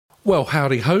Well,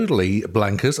 howdy hodly,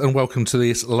 Blankers, and welcome to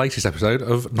this latest episode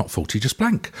of Not 40 Just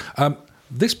Blank.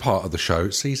 This part of the show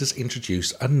sees us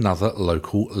introduce another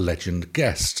local legend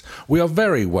guest. We are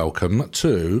very welcome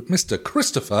to Mr.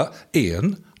 Christopher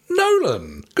Ian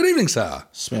Nolan. Good evening, sir.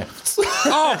 Smith.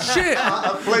 Oh, shit.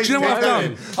 Do you know what I've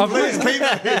done? Please keep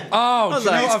that in. Oh, do you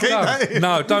know what I've keep that done? in.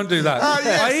 No, don't do that.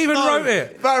 Yes, I even no. wrote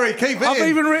it. Barry, keep it in. I've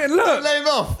even written, look. Don't let him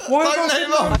off. Why Don't have I let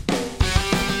him said off.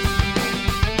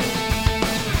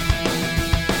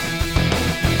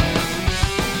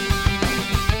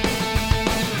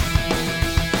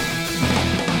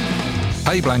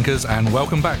 Hey Blankers, and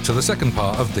welcome back to the second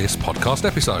part of this podcast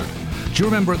episode. Do you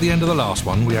remember at the end of the last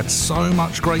one we had so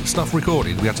much great stuff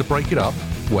recorded we had to break it up?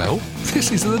 Well, this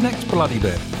is the next bloody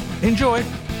bit. Enjoy!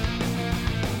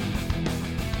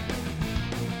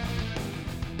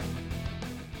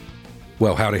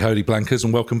 Well, howdy howdy Blankers,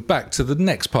 and welcome back to the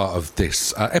next part of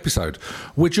this episode.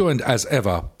 We're joined as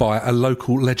ever by a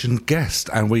local legend guest,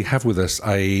 and we have with us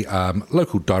a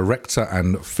local director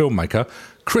and filmmaker,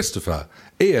 Christopher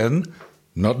Ian,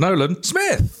 not Nolan,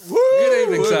 Smith. Woo! Good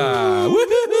evening, sir.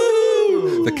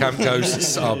 Woo-hoo-hoo. The Camp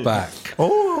Ghosts are back.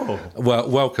 Oh. Well,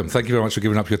 welcome. Thank you very much for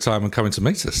giving up your time and coming to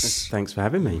meet us. Thanks for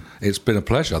having me. It's been a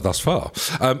pleasure thus far.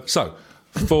 So,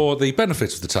 for the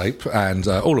benefit of the tape and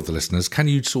all of the listeners, can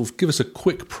you sort of give us a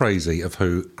quick précis of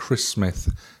who Chris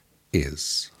Smith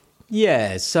is?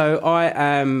 Yeah, so I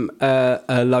am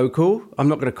a local. I'm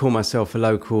not going to call myself a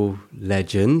local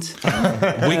legend. We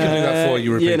can do that for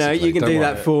you repeatedly. You can do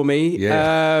that for me.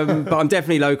 Yeah. But I'm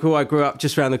definitely local. I grew up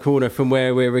just around the corner from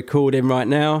where we're recording right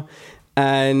now.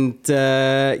 And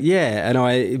and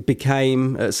I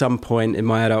became, at some point in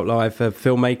my adult life, a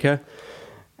filmmaker.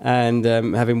 And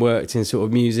having worked in sort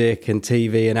of music and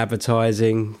TV and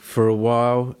advertising for a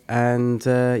while. And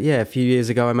a few years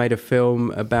ago I made a film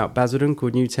about Basildon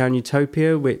called Newtown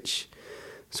Utopia, which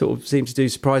sort of seemed to do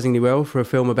surprisingly well for a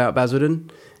film about Basildon.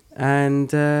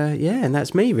 And and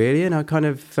that's me really. And I kind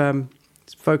of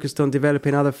focused on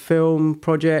developing other film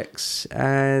projects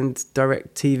and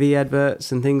direct TV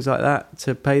adverts and things like that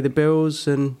to pay the bills.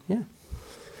 And yeah,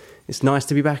 it's nice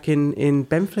to be back in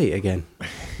Benfleet again.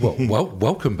 Well,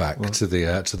 welcome back to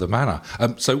the manor.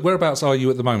 So, whereabouts are you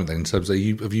at the moment? Then, in terms of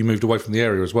have you moved away from the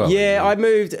area as well? Yeah, I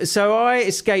moved. So I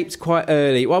escaped quite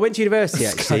early. Well, I went to university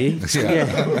actually.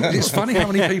 Yeah. It's funny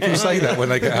how many people say that when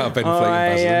they get out of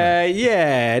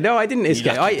Benfleet. No, I didn't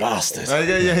escape. Bastard.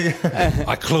 Yeah.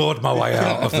 I clawed my way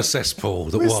out of the cesspool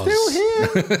that We're was. still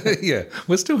here. Yeah,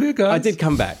 we're still here, guys. I did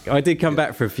come back.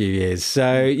 Back for a few years. So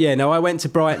I went to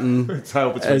Brighton.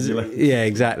 Tail between your legs. Yeah,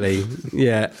 exactly.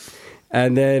 Yeah.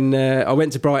 And then I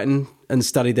went to Brighton and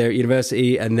studied there at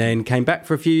university, and then came back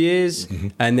for a few years,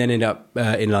 and then ended up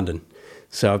in London.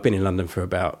 So I've been in London for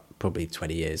about probably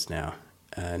 20 years now,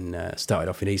 and started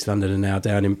off in East London and now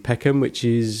down in Peckham, which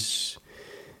is...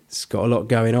 It's got a lot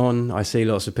going on. I see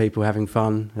lots of people having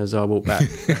fun as I walk back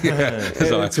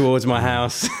towards my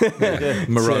house.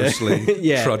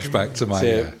 Morosely trudge back to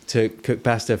my... To cook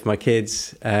pasta for my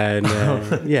kids. And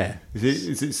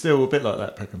Is it still a bit like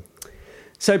that, Peckham?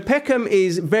 So Peckham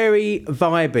is very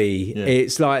vibey. Yeah.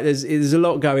 It's like there's a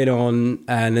lot going on,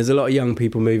 and there's a lot of young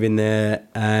people moving there,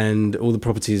 and all the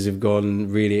properties have gone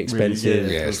really expensive.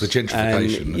 Really, it's the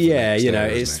gentrification. And,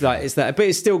 it's that, but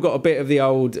it's still got a bit of the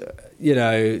old,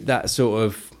 that sort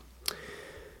of.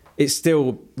 It's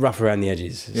still rough around the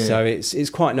edges, so it's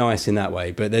quite nice in that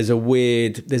way. But there's a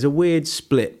weird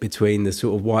split between the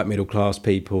sort of white middle class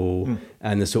people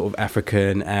and the sort of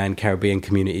African and Caribbean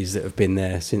communities that have been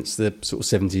there since the sort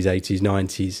of 70s, 80s,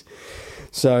 90s.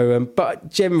 So,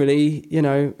 but generally,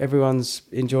 everyone's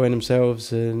enjoying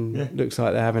themselves and looks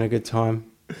like they're having a good time.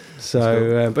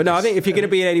 So, but no, I think if you're going to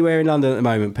be anywhere in London at the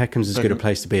moment, Peckham's as good a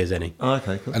place to be as any. Oh,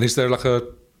 okay, cool. And is there like a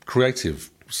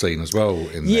creative scene as well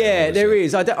in there? Yeah, there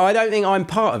is. I don't think I'm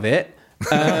part of it.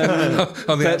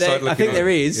 On the outside I think there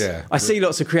is. Yeah. I see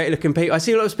lots of creative looking people. I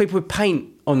see lots of people with paint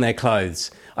on their clothes.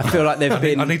 I feel like they've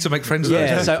been... I need to make friends with those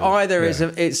people. So either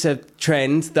it's a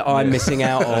trend that I'm missing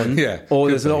out on, or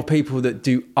there's a lot of people that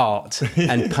do art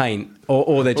and paint,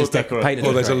 or they're just painters.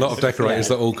 Or there's a lot of decorators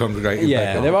that all congregate in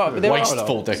Peckham. There are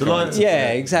wasteful decorators.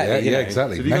 Exactly. Yeah,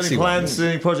 exactly. So have you got any plans to do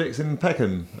any projects in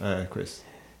Peckham, Chris?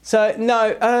 So,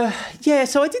 no,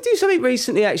 so I did do something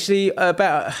recently, actually,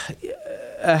 about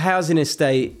a housing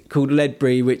estate called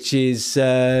Ledbury, which is,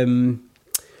 they're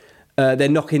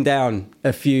knocking down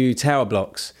a few tower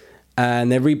blocks,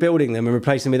 and they're rebuilding them and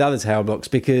replacing them with other tower blocks,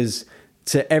 because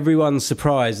to everyone's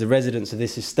surprise, the residents of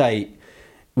this estate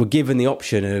were given the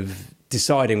option of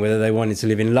deciding whether they wanted to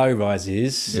live in low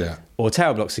rises or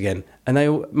tower blocks again, and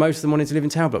most of them wanted to live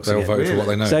in tower blocks. They'll again. vote for what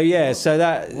they know.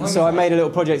 So I made a little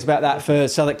project about that for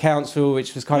Southwark Council,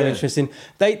 which was kind of interesting.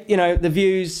 They, the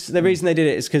views. The reason they did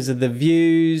it is because of the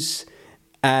views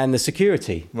and the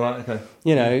security. Right. Okay.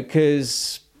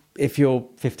 Because if you're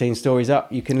 15 stories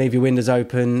up, you can leave your windows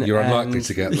open. You're unlikely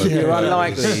to get. You're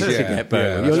unlikely to get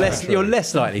burgled. You're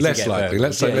less likely to get burgled.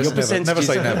 Let's say never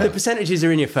say never. The percentages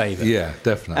are in your favour. Yeah,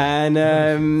 definitely. And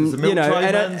Does the milk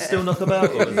tray man still knock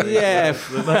about? Or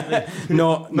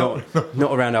not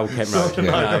around Old Kent Road.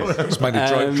 No. It's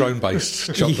mainly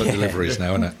drone-based chocolate deliveries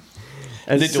now, isn't it?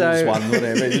 And Lidl's one, wasn't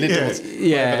it? Lidl's,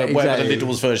 whatever the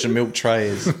Lidl's version milk tray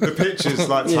is. The picture's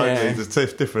like totally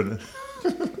different.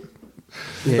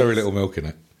 Very little milk in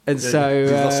it. And so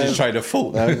He's lost his train of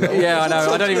thought. Though. Yeah, I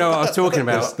know. I don't even know what I was talking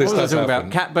about. This what was I talking happen.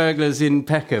 about? Cat burglars in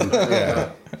Peckham.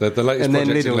 Yeah, the latest And then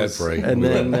project in Lidl's. Ledbury. And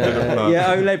then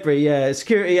Ledbury. Yeah,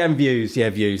 security and views. Yeah,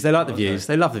 views. They like the views.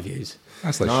 They love the views.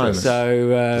 That's they Nice. should.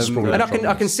 So and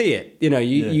I can see it.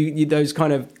 You those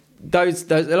kind of those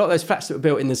a lot of those flats that were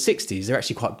built in the 60s, they're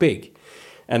actually quite big,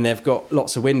 and they've got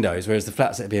lots of windows, whereas the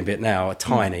flats that are being built now are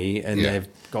tiny and they've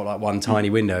got like one tiny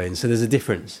window in. So there's a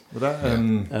difference. Well,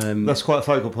 that's quite a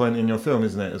focal point in your film,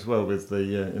 isn't it? As well, with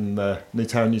the in the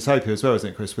Newtown Utopia as well,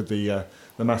 isn't it, Chris? With the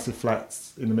massive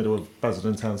flats in the middle of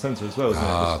Basildon Town Centre as well, isn't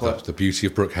it? The beauty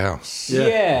of Brook House.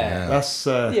 Yeah. That's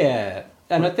And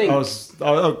I think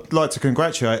I'd like to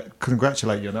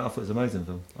congratulate you on that. I thought it was an amazing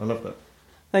film. I love that.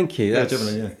 Thank you. Yeah,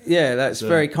 definitely. Yeah, that's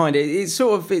very kind. It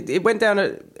sort of it went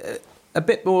down a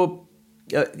bit more.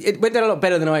 It went down a lot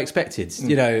better than I expected.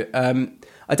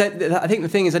 I think the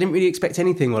thing is, I didn't really expect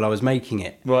anything while I was making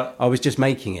it. Right. I was just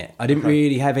making it. I didn't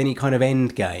really have any kind of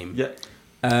end game.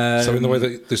 Yeah. So in the way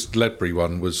that this Ledbury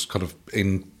one was kind of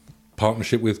in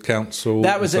partnership with council,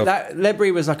 That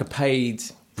Ledbury was like a paid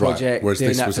project, whereas doing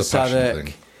this that was for a passion Southwark.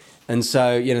 thing. And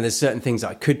so, there's certain things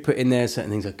that I could put in there, certain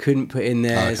things I couldn't put in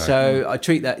there. Okay. So I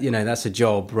treat that, that's a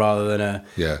job rather than a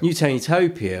Newtown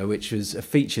Utopia, which was a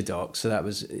feature doc. So that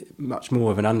was much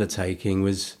more of an undertaking.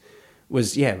 Was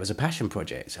a passion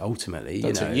project ultimately.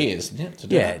 That took years, didn't it? To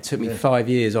do that? It took me 5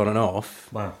 years on and off.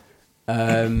 Wow.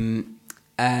 And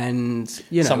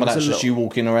some of that's just you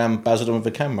walking around Basildon with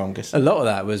a camera, I'm guessing. A lot of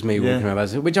that was me walking around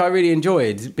Basildon, which I really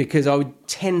enjoyed because I would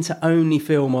tend to only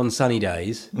film on sunny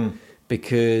days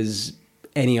because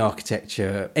any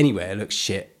architecture anywhere looks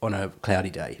shit on a cloudy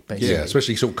day, basically. Yeah,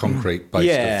 especially sort of concrete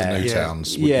based of the new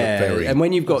towns. Would look very... and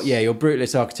when you've got your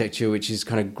brutalist architecture, which is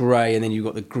kind of grey, and then you've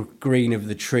got the green of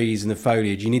the trees and the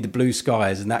foliage, you need the blue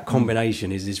skies, and that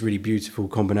combination is this really beautiful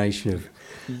combination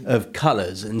of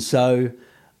colours. And so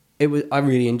I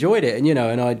really enjoyed it, and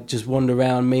and I'd just wander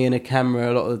around, me and a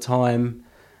camera a lot of the time,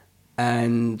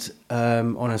 and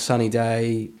on a sunny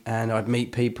day, and I'd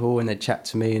meet people and they'd chat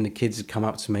to me, and the kids would come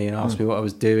up to me and ask me what I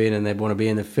was doing, and they'd want to be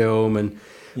in the film, and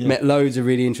met loads of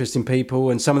really interesting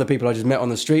people. And some of the people I just met on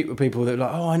the street were people that were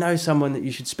like, I know someone that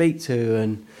you should speak to.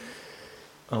 And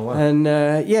oh, wow.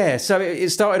 And so it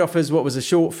started off as what was a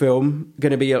short film,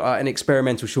 going to be an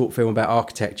experimental short film about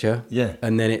architecture,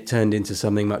 and then it turned into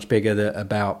something much bigger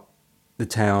about the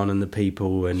town and the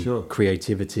people and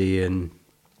creativity and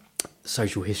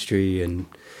social history and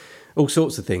all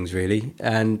sorts of things, really.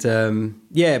 And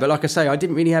but like I say, I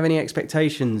didn't really have any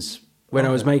expectations when I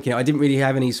was making it. I didn't really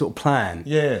have any sort of plan.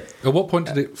 Yeah. At what point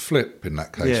did it flip in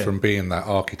that case from being that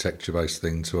architecture-based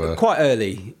thing to a... Quite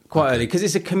early, because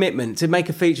it's a commitment to make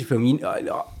a feature film.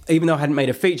 Even though I hadn't made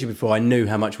a feature before, I knew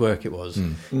how much work it was.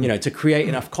 To create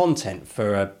enough content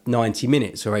for 90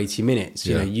 minutes or 80 minutes,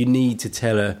 you need to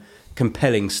tell a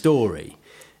compelling story.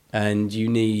 And you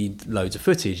need loads of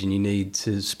footage, and you need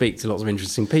to speak to lots of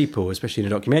interesting people, especially in a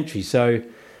documentary. So,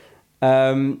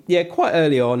 quite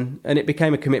early on, and it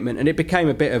became a commitment, and it became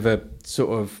a bit of a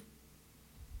sort of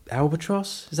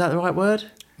albatross. Is that the right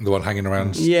word? The one hanging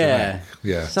around? Yeah.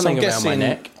 Yeah. Something around my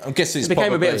neck. I'm guessing it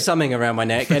became a bit of something around my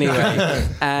neck anyway.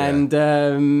 But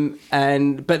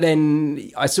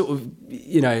then I sort of,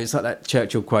 it's like that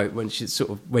Churchill quote, when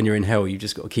you're in hell, you've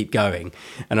just got to keep going.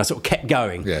 And I sort of kept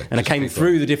going. Yeah, and I came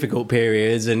through the difficult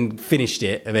periods and finished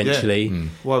it eventually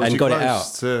and got it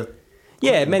out.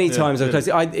 Many times I was close.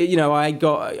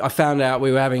 I found out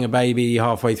we were having a baby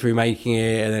halfway through making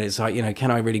it, and then it's like,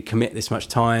 can I really commit this much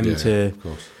time to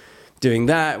doing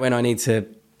that when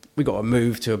we got to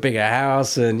move to a bigger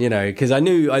house, and because I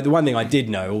knew the one thing I did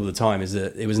know all the time is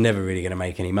that it was never really going to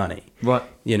make any money, right?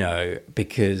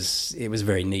 Because it was a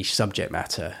very niche subject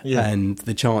matter, and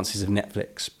the chances of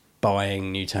Netflix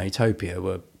buying Newtown Utopia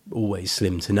were always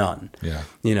slim to none. Yeah.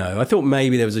 You know, I thought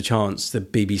maybe there was a chance the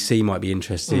BBC might be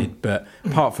interested, but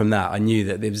apart from that, I knew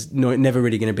that there was never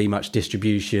really going to be much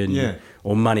distribution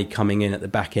or money coming in at the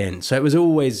back end. So it was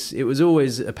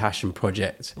always a passion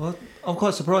project. Well, I'm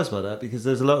quite surprised by that, because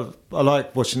I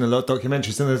like watching a lot of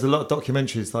documentaries, and there's a lot of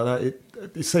documentaries like that.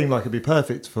 It seemed like it'd be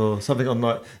perfect for something on,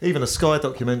 like, even a Sky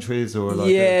documentaries or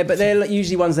like but they're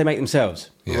usually ones they make themselves.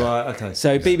 Yeah. Right, okay.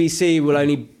 So BBC will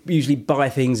only usually buy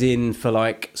things in for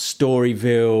like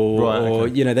Storyville, or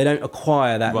you know, they don't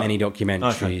acquire that many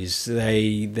documentaries.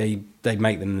 Okay. They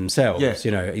make them themselves. Yeah.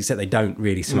 You know, except they don't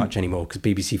really so much anymore, because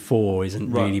BBC 4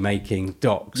 isn't really making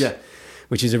docs. Yeah.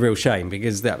 Which is a real shame,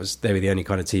 because they were the only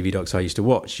kind of TV docs I used to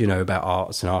watch, you know, about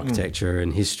arts and architecture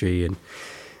and history and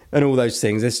all those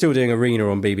things. They're still doing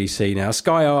Arena on BBC now.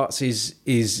 Sky Arts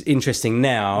is interesting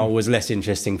now, was less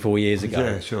interesting 4 years ago.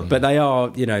 Yeah, sure. But they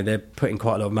are, you know, they're putting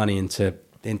quite a lot of money into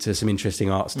some interesting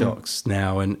arts docs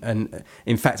now. And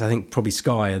in fact, I think probably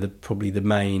Sky are probably the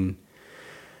main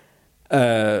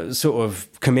sort of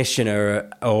commissioner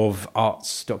of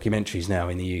arts documentaries now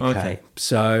in the UK. Okay.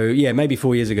 So, yeah, maybe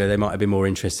 4 years ago they might have been more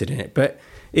interested in it. But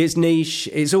it's niche.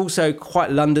 It's also quite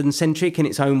London-centric in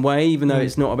its own way, even though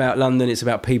it's not about London, it's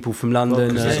about people from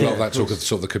London. There's a lot of that sort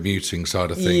of the commuting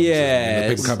side of things. Yeah.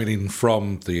 People coming in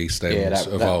from the East End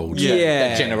of old. Yeah.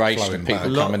 That generation of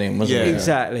people coming in, wasn't it?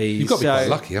 Exactly. You've got to be quite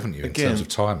lucky, haven't you, in terms of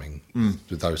timing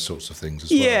with those sorts of things as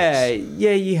well.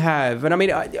 Yeah, you have. And I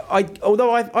mean,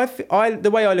 although the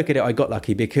way I look at it, I got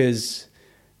lucky because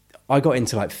I got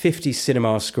into like 50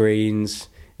 cinema screens,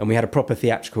 and we had a proper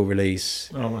theatrical release,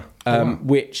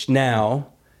 which now,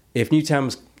 if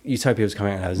Newtown's Utopia was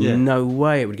coming out now, there's no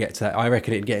way it would get to that. I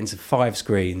reckon it'd get into 5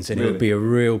 screens, and it would be a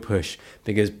real push,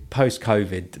 because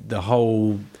post-COVID, the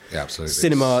whole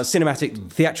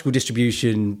cinematic theatrical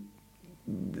distribution,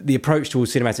 the approach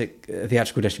towards cinematic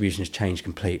theatrical distribution has changed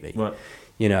completely. Right.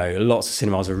 You know, lots of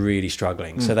cinemas are really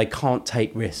struggling, so they can't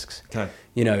take risks. Okay.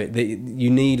 You know, you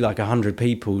need like 100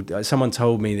 people. Someone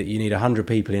told me that you need 100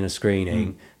 people in a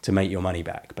screening to make your money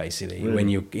back, basically, when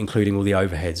you're including all the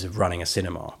overheads of running a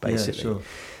cinema, basically. Yeah, sure.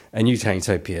 And Newtown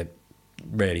Utopia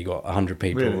rarely got 100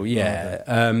 people. Really? Yeah.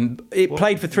 It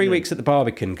played for 3 weeks at the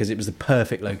Barbican because it was the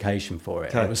perfect location for it.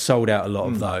 Okay. It was sold out a lot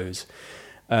of those.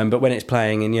 But when it's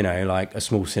playing in, you know, like a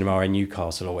small cinema in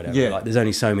Newcastle or whatever, like there's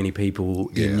only so many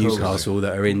people in Newcastle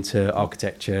that are into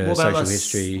architecture, social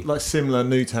history. Like similar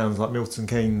new towns like Milton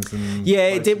Keynes and...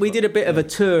 Yeah, we did a bit of a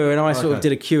tour, and I sort of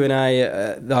did a Q&A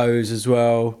at those as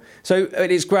well. So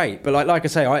it's great, but like I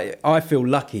say, I feel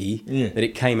lucky that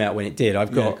it came out when it did.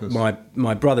 I've got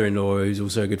my brother-in-law, who's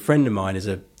also a good friend of mine, is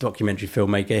a documentary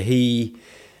filmmaker. He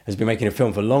has been making a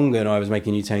film for longer than I was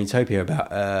making Newtown Utopia,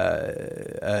 about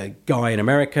a guy in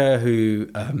America who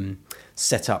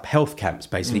set up health camps,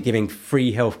 basically giving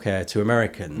free healthcare to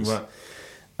Americans,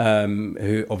 whose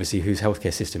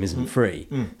healthcare system isn't free.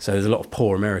 So there's a lot of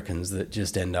poor Americans that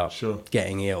just end up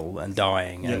getting ill and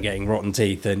dying and getting rotten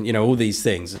teeth and, you know, all these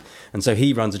things. And so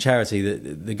he runs a charity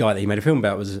that the guy that he made a film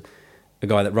about was a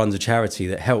guy that runs a charity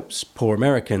that helps poor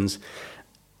Americans.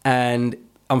 And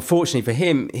unfortunately for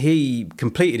him, he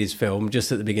completed his film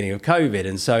just at the beginning of COVID.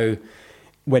 And so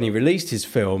when he released his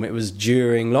film, it was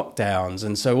during lockdowns.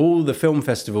 And so all the film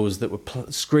festivals that were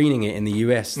screening it in the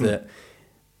US that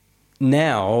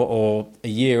now or a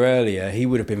year earlier, he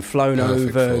would have been flown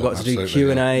over, got to do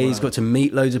Q&As, got to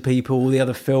meet loads of people, all the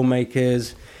other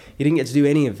filmmakers. He didn't get to do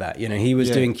any of that. You know, he was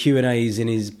doing Q&As in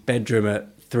his bedroom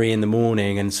at 3 a.m.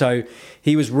 And so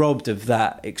he was robbed of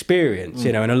that experience,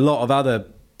 you know, and a lot of other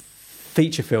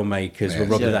feature filmmakers were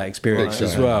robbed of that experience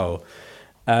as well.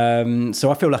 So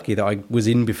I feel lucky that I was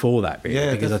in before that,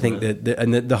 really, because definitely. I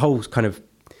think that the whole kind of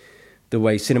the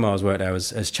way cinema has worked now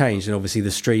has changed, and obviously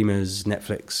the streamers,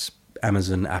 Netflix,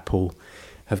 Amazon, Apple,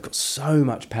 have got so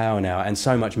much power now and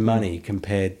so much money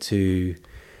compared to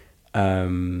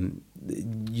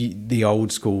the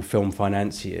old school film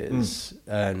financiers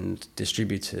and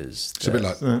distributors. It's a bit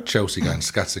like Chelsea going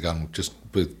scattergun just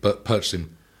with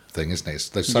purchasing thing, isn't it?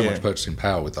 There's so much purchasing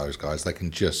power with those guys. They can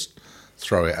just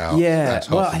throw it out. Yeah,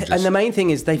 and the main thing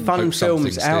is they fund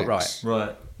films outright.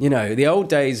 Right. You know, the old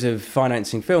days of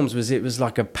financing films was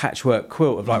like a patchwork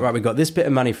quilt of like, right, we've got this bit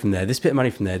of money from there, this bit of money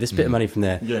from there, this bit of money from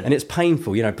there. Yeah. And it's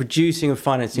painful. You know, producing and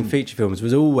financing feature films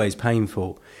was always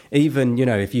painful. Even, you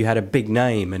know, if you had a big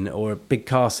name or a big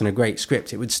cast and a great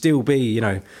script, it would still be, you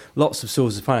know, lots of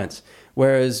sources of finance.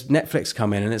 Whereas Netflix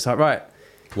come in and it's like, right,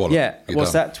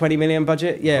 what's that, 20 million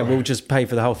budget? Yeah, we'll just pay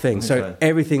for the whole thing. Okay. So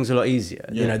everything's a lot easier.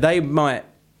 Yeah. You know, they might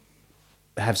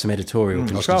have some editorial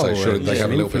control. I was gonna say, they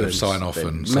have a little bit of sign off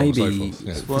and so maybe on and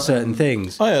so forth. for certain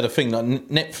things. I heard a thing like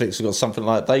Netflix have got something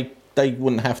like they they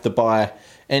wouldn't have to buy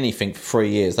anything for 3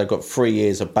 years. They've got 3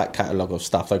 years of back catalogue of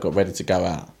stuff they've got ready to go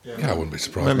out. Yeah, I wouldn't be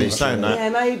surprised. Remember you saying that? Yeah,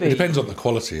 maybe. It depends on the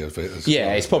quality of it.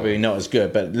 It's probably not as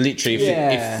good, but literally,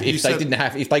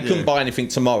 if they couldn't buy anything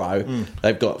tomorrow,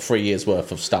 they've got 3 years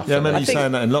worth of stuff. Yeah, I remember you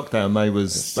saying that in lockdown. They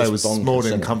was bonkers, more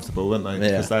than comfortable, weren't they?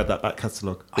 Because they had that back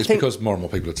catalogue. It's because more and more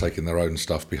people are taking their own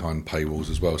stuff behind paywalls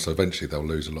as well. So eventually they'll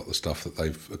lose a lot of the stuff that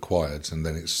they've acquired, and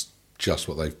then it's just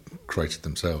what they've created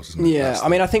themselves, isn't it? Yeah, I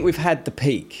mean, I think we've had the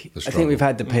peak.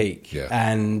 Yeah.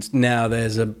 And now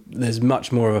there's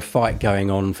much more of a fight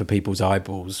going on for people's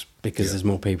eyeballs because there's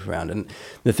more people around. And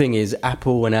the thing is,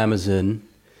 Apple and Amazon,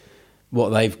 what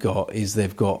they've got is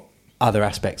they've got other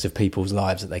aspects of people's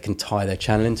lives that they can tie their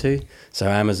channel into. So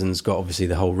Amazon's got obviously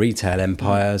the whole retail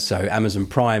empire. So Amazon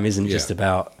Prime isn't just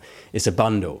about, it's a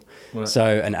bundle. Right. So,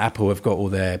 and Apple have got all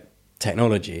their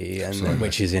technology, and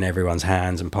which is in everyone's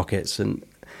hands and pockets, and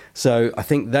so I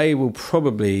think they will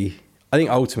probably. I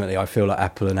think ultimately, I feel like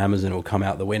Apple and Amazon will come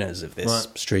out the winners of this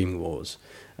streaming wars,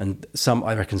 and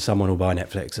I reckon someone will buy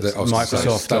Netflix.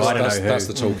 Microsoft, I don't know who. That's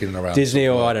the talking around. Disney,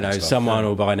 or I don't know. Someone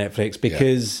will buy Netflix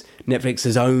because Netflix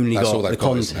has only got the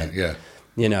content. Yeah.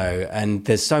 You know, and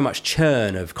there's so much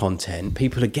churn of content.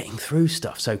 People are getting through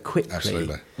stuff so quickly.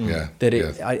 Absolutely, yeah. That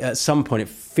at some point, it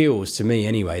feels to me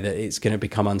anyway that it's going to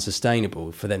become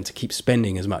unsustainable for them to keep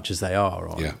spending as much as they are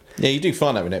on. Yeah, you do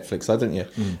find that with Netflix, though, don't you?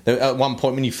 At one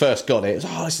point when you first got it, it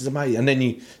was, this is amazing, and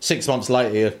then 6 months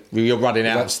later you're running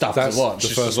out of stuff to watch. That's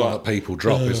the first one that people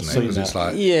drop, isn't it? Because it's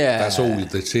like, that's all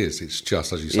it is. It's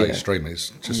just, as you say, streaming.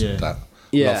 It's just that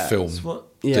love film.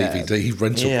 DVD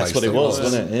rental place. That's what it was,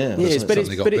 wasn't it? Yeah, but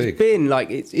it's been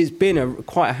like it's been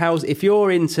quite a house. If you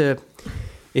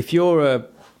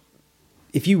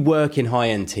work in high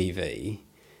end TV,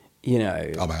 you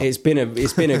know, it's been a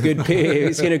good period.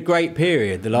 It's been a great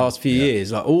period the last few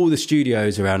years. Like all the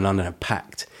studios around London are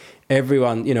packed.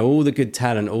 Everyone, you know, all the good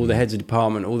talent, all the heads of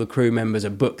department, all the crew members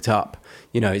are booked up.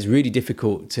 You know, it's really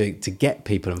difficult to get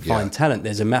people and find talent.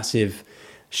 There's a massive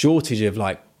shortage of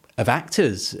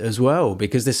actors as well,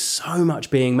 because there's so much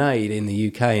being made in the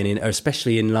UK and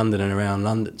especially in London and around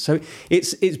London. So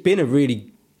it's been a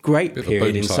really great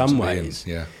period in some ways,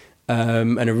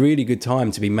 and a really good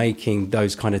time to be making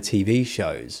those kind of TV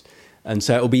shows. And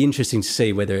so it'll be interesting to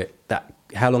see whether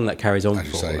how long that carries on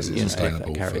for. Say, and, if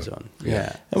that carries on.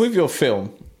 Yeah. And with your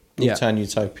film, Newtown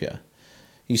Utopia,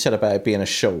 you said about it being a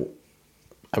short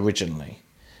originally.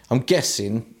 I'm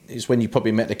guessing it's when you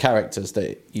probably met the characters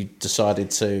that you decided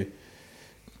to,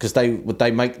 because would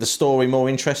they make the story more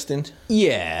interesting?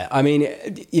 Yeah, I mean,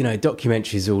 you know,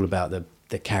 documentary is all about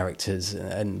the characters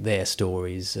and their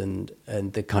stories and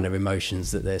the kind of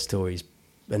emotions that their stories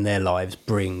and their lives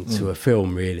bring to a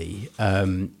film. Really,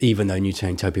 even though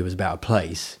Newtown Utopia was about a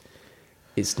place,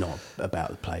 it's not about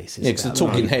the place. Because the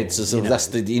talking heads, that's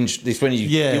it's when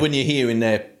you're hearing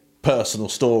their personal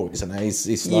stories, and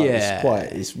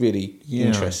it's really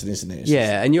interesting, isn't it?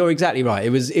 And you're exactly right.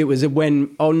 It was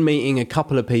when on meeting a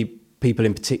couple of people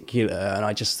in particular, and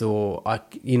I just thought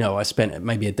I spent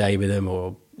maybe a day with them,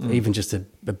 or even just a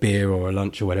beer or a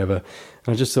lunch or whatever.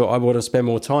 And I just thought I want to spend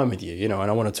more time with you, you know,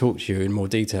 and I want to talk to you in more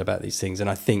detail about these things.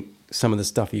 And I think some of the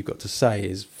stuff you've got to say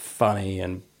is funny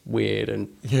and weird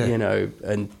and you know,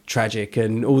 and tragic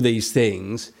and all these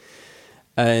things.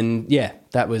 And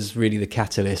that was really the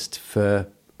catalyst for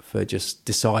just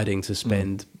deciding to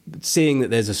spend, seeing that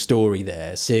there's a story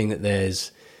there, seeing that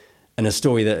there's a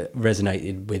story that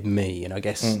resonated with me. And I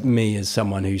guess me as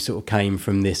someone who sort of came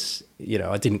from this, you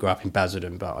know, I didn't grow up in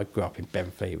Basildon, but I grew up in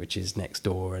Benfleet, which is next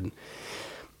door. And,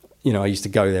 you know, I used to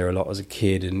go there a lot as a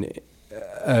kid. And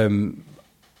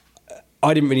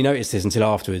I didn't really notice this until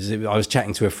afterwards. I was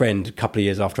chatting to a friend a couple of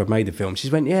years after I'd made the film. She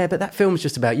went, but that film's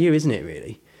just about you, isn't it,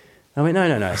 really? I went,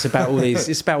 no. It's about all these.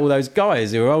 It's about all those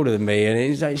guys who are older than me.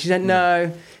 And she said,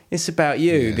 no, it's about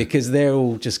you because they're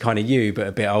all just kind of you, but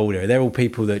a bit older. They're all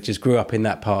people that just grew up in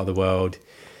that part of the world,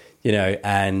 you know,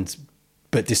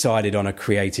 but decided on a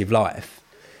creative life,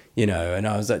 you know. And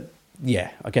I was like,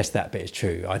 I guess that bit is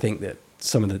true. I think that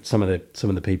some of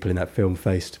the people in that film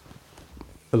faced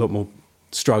a lot more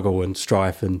struggle and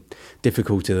strife and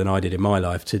difficulty than I did in my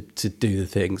life to do the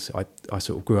things. I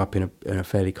sort of grew up in a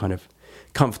fairly kind of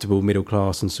comfortable middle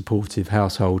class and supportive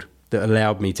household that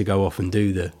allowed me to go off and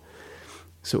do the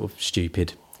sort of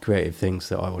stupid creative things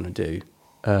that I want to do.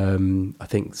 I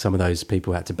think some of those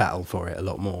people had to battle for it a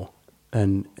lot more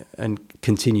and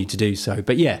continue to do so.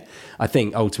 But I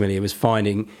think ultimately it was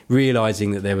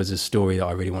realising that there was a story that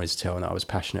I really wanted to tell and that I was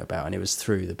passionate about, and it was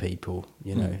through the people,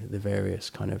 you know, the various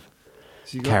kind of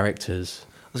characters.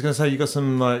 was going to say, you got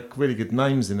some like really good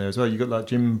names in there as well. You got like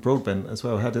Jim Broadbent as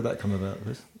well. How did that come about,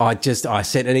 Chris? I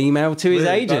sent an email to his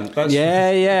agent.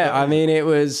 Yeah. I mean, it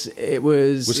was.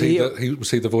 Was he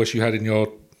the voice you had in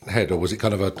your head, or was it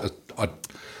kind of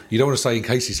you don't want to say in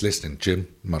case he's listening,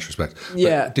 Jim, much respect.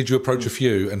 Yeah. But did you approach a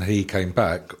few and he came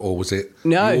back, or was it...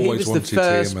 No, he was the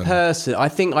first person. I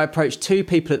think I approached 2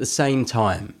 people at the same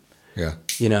time. Yeah.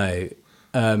 You know,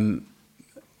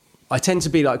 I tend to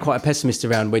be like quite a pessimist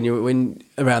around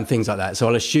around things like that. So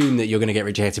I'll assume that you're going to get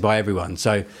rejected by everyone.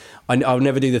 So I'll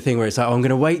never do the thing where it's like, I'm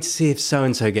going to wait to see if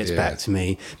so-and-so gets back to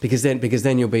me, because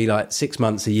then you'll be like 6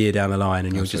 months, a year down the line,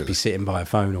 and you'll just be sitting by a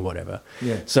phone or whatever.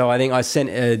 Yeah. So I think I sent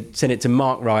it to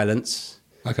Mark Rylance.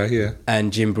 Okay, yeah.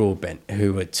 And Jim Broadbent,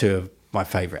 who were 2 of my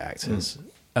favourite actors.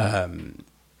 And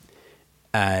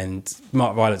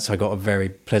Mark Rylance, I got a very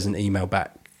pleasant email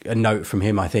back, a note from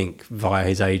him, I think, via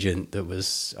his agent.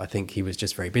 I think he was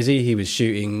just very busy. He was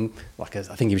shooting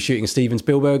a Steven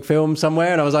Spielberg film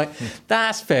somewhere, and I was like,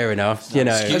 that's fair enough, you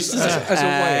know. As a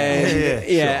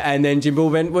way. And then Jim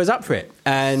Broadbent was up for it.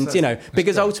 And, you know,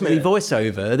 because ultimately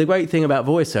voiceover, the great thing about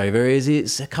voiceover is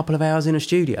it's a couple of hours in a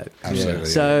studio. Absolutely.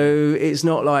 So it's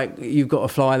not like you've got to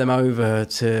fly them over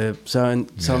to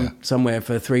somewhere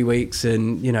for 3 weeks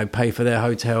and, you know, pay for their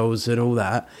hotels and all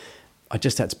that. I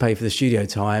just had to pay for the studio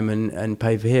time and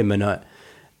pay for him,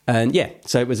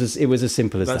 so it was as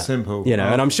simple as that. That's simple, you know.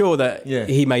 And I'm sure that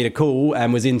he made a call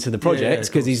and was into the project,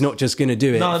 because he's not just going to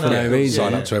do it for no reason.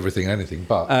 Sign up to everything, anything,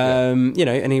 but you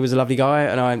know. And he was a lovely guy,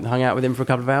 and I hung out with him for a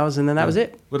couple of hours, and then that was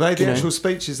it. Were they the actual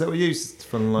speeches that were used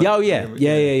from? Like, yeah.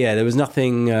 There was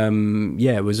nothing.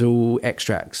 It was all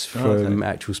extracts from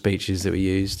actual speeches that were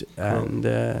used, and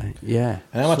And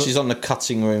how much is on the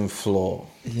cutting room floor?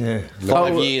 Yeah,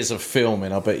 5 years of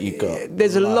filming. I bet you got.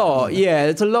 There's a lot. Yeah,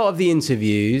 there's a lot of the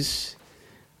interviews.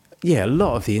 Yeah, a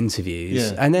lot of the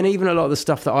interviews, and then even a lot of the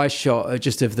stuff that I shot are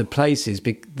just of the places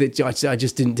that I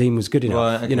just didn't deem was good enough.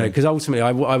 Right, okay. You know, because ultimately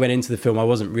I went into the film. I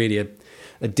wasn't really a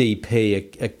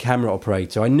DP, a camera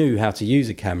operator. I knew how to use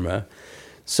a camera,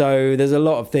 so there's a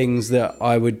lot of things that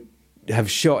I would have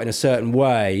shot in a certain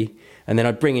way, and then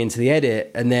I'd bring into the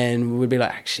edit, and then we'd be like,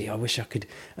 actually, I wish I could,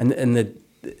 and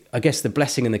I guess the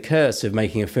blessing and the curse of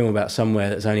making a film about somewhere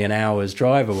that's only an hour's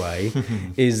drive away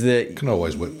is that you can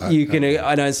always whip back.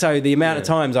 I know. So the amount of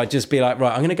times I'd just be like,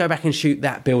 right, I'm going to go back and shoot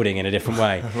that building in a different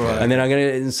way, and then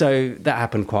and so that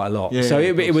happened quite a lot. Yeah, so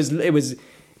it was.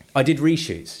 I did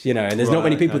reshoots, you know, and there's not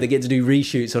many people that get to do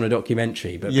reshoots on a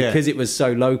documentary, but because it was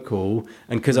so local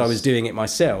and because I was doing it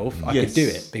myself, I could do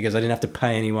it because I didn't have to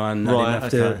pay anyone. I didn't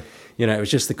have to. You know, it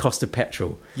was just the cost of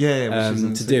petrol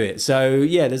to do it. So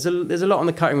there's a lot on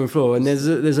the cutting room floor, and there's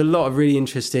a lot of really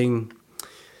interesting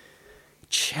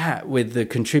chat with the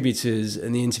contributors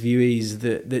and the interviewees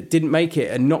that didn't make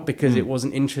it, and not because it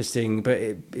wasn't interesting, but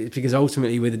it's because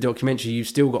ultimately with a documentary you've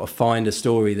still got to find a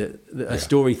story a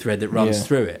story thread that runs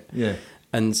through it. Yeah.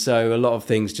 And so a lot of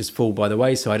things just fall by the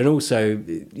wayside. And also,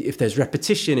 if there's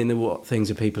repetition in what things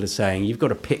that people are saying, you've got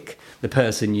to pick the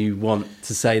person you want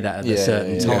to say that at a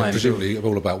certain time. Yeah, presumably,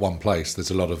 all about one place.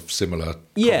 There's a lot of similar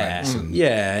comments. And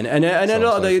a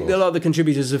lot of the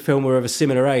contributors of the film were of a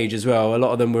similar age as well. A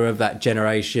lot of them were of that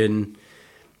generation,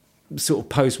 sort of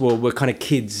post-war, were kind of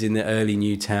kids in the early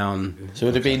Newtown. So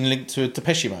would it have been linked to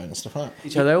Depeche Mode and stuff like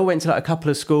that? So they all went to like a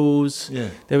couple of schools. Yeah.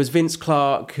 There was Vince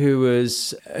Clarke, who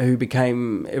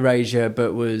became Erasure,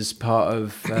 but was part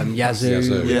of Yazoo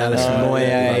with Alison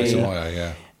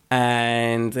Moyet.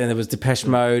 And then there was Depeche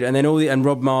Mode, and then and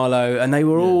Rob Marlowe, and they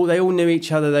all knew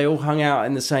each other. They all hung out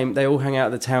at the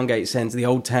Towngate Centre, the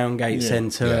old Towngate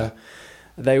Centre. Yeah.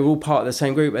 They were all part of the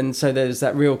same group, and so there's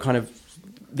that real kind of.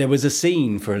 There was a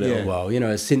scene for a little while, you know,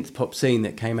 a synth pop scene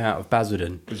that came out of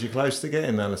Basildon. Was you close to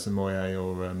getting Alison Moyet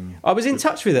or? I was in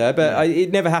touch with her, but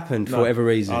it never happened for whatever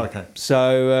reason. Oh, okay.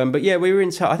 So, but we were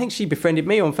in touch. I think she befriended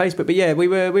me on Facebook, but we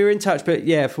were in touch. But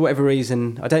for whatever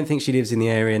reason, I don't think she lives in the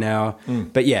area now.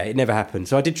 But it never happened.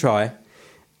 So I did try.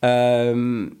 I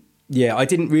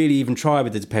didn't really even try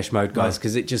with the Depeche Mode guys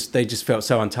because they just felt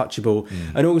so untouchable.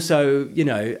 And also, you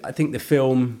know, I think the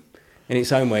film, in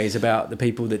its own way, is about the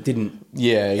people that didn't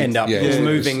end up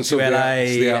moving to LA,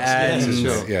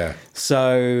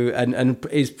 so and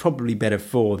is probably better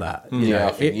for that. You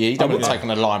don't want to take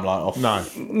the limelight off.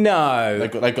 No,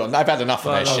 they've had enough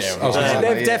of their share.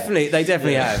 They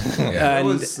definitely have,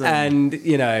 and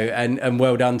you know, and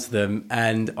well done to them.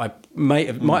 And I might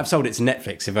have sold it to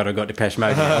Netflix if I'd have got Depeche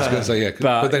Mode. I was going to say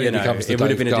but then it becomes the it would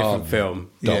have been a different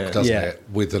film, doesn't it?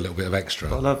 With a little bit of extra.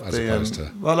 I love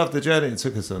the journey it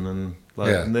took us on, and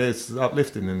it's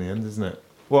uplifting in the end, isn't it?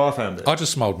 Well, I found it. I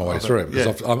just smiled my way through it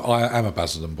because I am a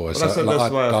Basildon boy, so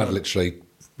I literally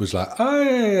was like, oh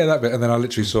yeah, that bit, and then I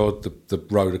literally saw the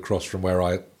road across from where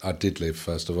I did live.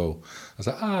 First of all, I was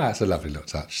like, that's a lovely little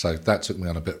touch. So that took me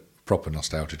on a bit proper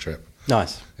nostalgia trip.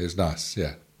 Nice. It was nice,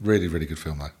 yeah. Really, really good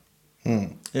film though.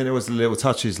 And it was the little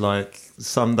touches, like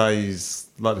some days,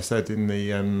 like I said in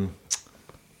the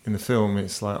film,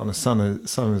 it's like on a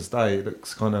summer's day, it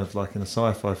looks kind of like in a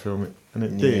sci-fi film, and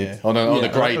it did. On a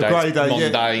grey day,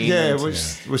 mundane. Yeah,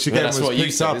 which again that's was what you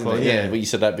picked said, up isn't on. it? Yeah, what you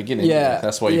said at the beginning. Yeah,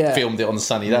 that's why you filmed it on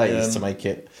sunny days to make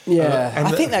it. Yeah, and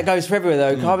I think that goes for everywhere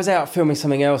though. 'Cause I was out filming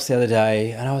something else the other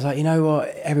day, and I was like, you know what?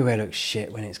 Everywhere looks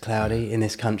shit when it's cloudy in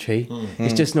this country.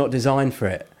 It's just not designed for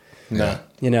it. No,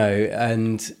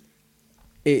 And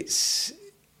it's,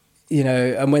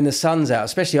 and when the sun's out,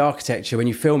 especially architecture, when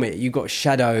you film it, you've got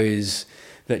shadows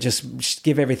that just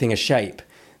give everything a shape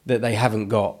that they haven't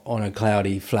got on a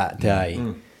cloudy, flat day.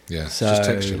 Yeah, it's just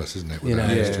textureless, isn't it?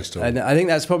 It's just all... And I think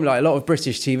that's probably like a lot of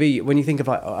British TV. When you think of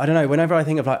like, I don't know, whenever I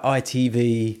think of like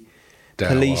ITV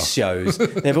police shows,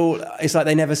 it's like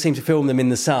they never seem to film them in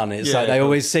the sun. It's like they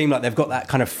always seem like they've got that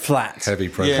kind of flat, heavy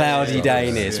cloudy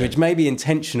dayness, which may be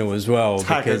intentional as well.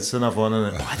 Taggart's another one,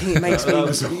 isn't it? I think it makes me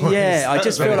I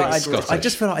just feel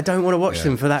like I don't want to watch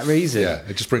them for that reason. Yeah,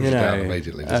 it just brings you down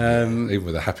immediately, doesn't it? Even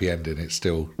with a happy ending, it's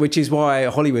still... Which is why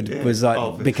Hollywood was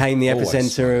became the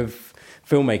epicenter of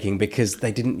filmmaking, because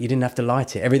you didn't have to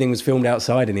light it. Everything was filmed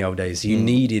outside in the old days, so you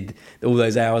needed all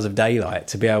those hours of daylight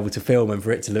to be able to film and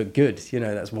for it to look good.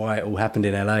 That's why it all happened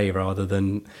in LA rather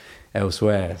than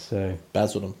elsewhere. So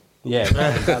Basildon. Yeah.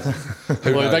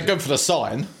 Well, they go for the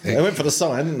sign. They went for the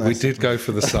sign, didn't they? We did go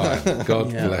for the sign. God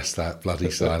bless that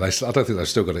bloody sign. I don't think they've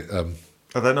still got it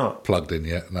Are they not plugged in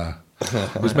yet? No.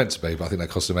 It was meant to be, but I think they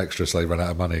cost them extra, so they ran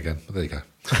out of money again. But there you go.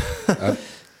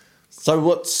 So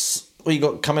what you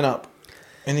got coming up?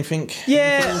 Anything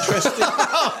interesting?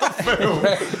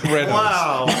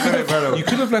 Wow. You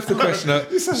could have left the question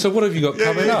at, so what have you got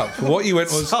coming up? What you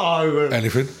went was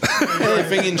anything.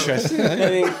 Anything interesting?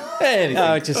 Anything.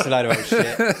 Oh, just a load of old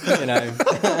shit.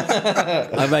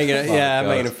 I'm making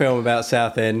a film about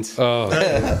Southend.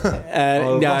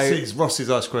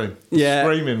 Rossi's ice cream. Yeah.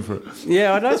 Screaming for it.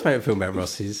 Yeah, I'd like to make a film about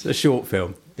Rossi's, a short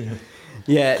film.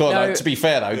 Yeah. To be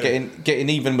fair though, getting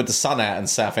even with the sun out in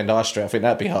Southend High Street, I think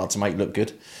that'd be hard to make look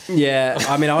good. Yeah,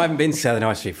 I mean, I haven't been to Southend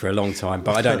High Street for a long time,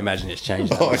 but I don't imagine it's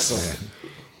changed.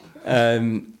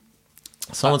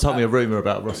 Someone told me a rumour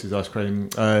about Rossi's ice cream.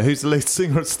 Who's the lead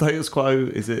singer at Status Quo?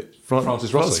 Is it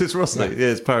Francis Rossi? Francis Rossi. No. Yeah,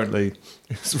 apparently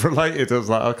it's related. I was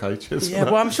like, okay, cheers. Yeah,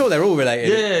 well, I'm sure they're all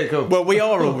related. Yeah, cool. Well, we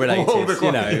are all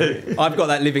related. I've got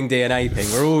that living DNA thing.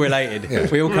 We're all related. Yeah.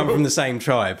 We all come from the same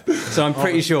tribe. So I'm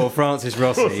pretty sure Francis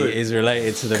Rossi is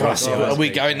related to the Rossi. Are we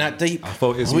going that deep? I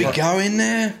thought it was going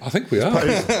there? I think we are.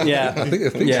 Yeah. I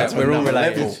think we're all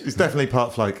related. It's definitely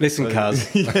part flake. Listen, cuz.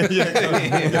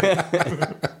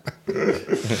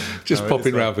 Just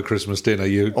popping round for Christmas dinner,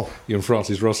 you and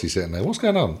Francis Rossi sitting there. What's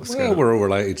going on? We're all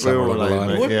related. We're all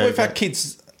related. We've had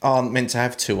kids aren't meant to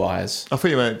have two eyes. I thought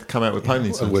you meant to come out with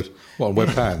ponies. On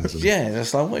webcams? Yeah,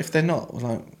 that's like, what if they're not?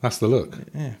 That's the look.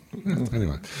 Yeah.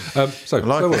 Anyway, back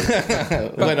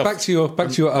to your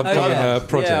upcoming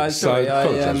projects.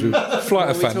 Flight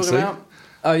of Fancy.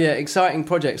 Oh yeah, exciting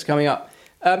projects coming up.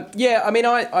 I mean,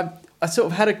 I sort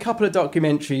of had a couple of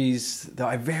documentaries that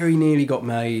I very nearly got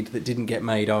made that didn't get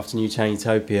made after Newtown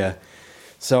Utopia.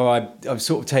 So I've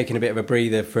sort of taken a bit of a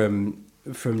breather from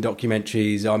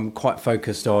documentaries. I'm quite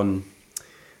focused on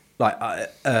like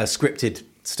scripted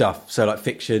stuff. So like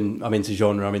fiction, I'm into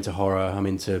genre, I'm into horror, I'm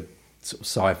into sort of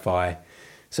sci-fi.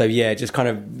 So yeah, just kind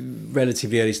of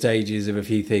relatively early stages of a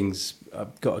few things.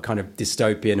 I've got a kind of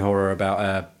dystopian horror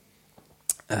about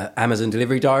Amazon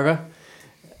delivery driver.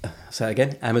 Say that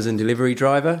again, Amazon delivery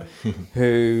driver,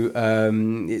 who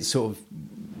it's sort of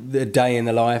the day in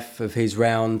the life of his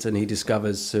round, and he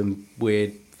discovers some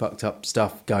weird, fucked up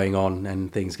stuff going on,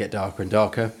 and things get darker and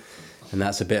darker, and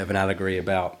that's a bit of an allegory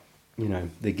about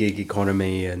the gig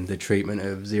economy and the treatment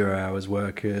of 0 hours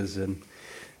workers and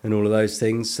all of those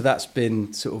things. So that's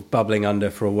been sort of bubbling under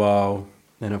for a while.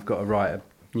 Then I've got to write a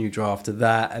new draft of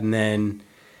that, and then.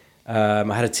 I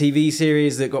had a TV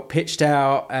series that got pitched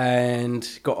out and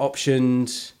got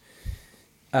optioned,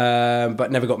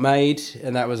 but never got made.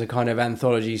 And that was a kind of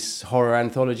horror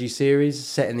anthology series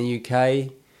set in the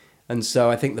UK. And so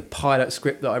I think the pilot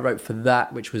script that I wrote for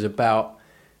that, which was about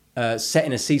set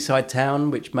in a seaside town,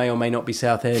 which may or may not be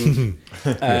Southend,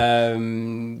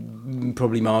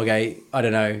 probably Margate, I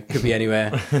don't know, could be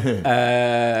anywhere,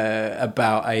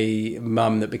 about a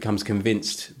mum that becomes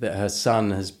convinced that her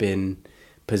son has been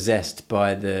possessed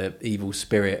by the evil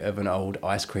spirit of an old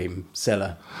ice cream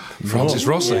seller. Francis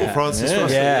Rossi. Yeah. Francis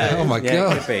Rossi. Yeah. Oh my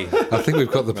God. Could be. I think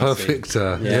we've got the perfect,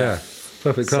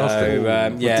 perfect So, casting. yeah,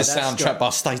 With the that's soundtrack got- by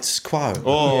Status Quo.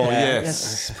 Oh, yeah,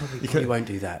 yes. Probably won't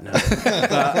do that now. You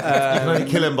can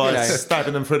only kill him by you know.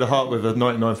 stabbing them through the heart with a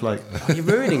 99 flake. You're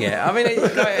ruining it. I mean,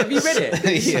 have you read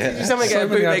it? Yeah. Did someone So get a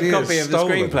many bootleg ideas copy of the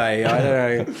stolen. screenplay? I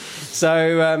don't know.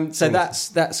 So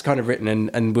that's kind of written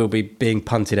and will be being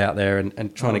punted out there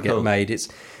and trying to get cool. made. It's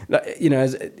like, you know,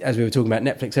 as we were talking about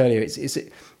Netflix earlier,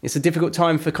 it's a difficult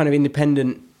time for kind of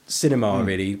independent cinema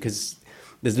really, because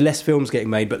there's less films getting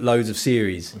made but loads of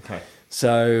series. Okay.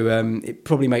 So it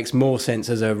probably makes more sense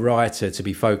as a writer to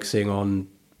be focusing on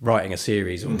writing a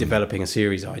series or developing a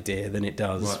series idea than it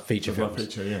does Right, feature for films.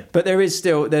 feature, yeah. But there are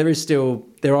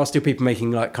still people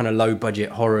making like kind of low budget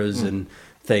horrors and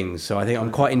things. So I think I'm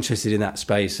quite interested in that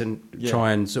space and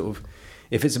try and sort of,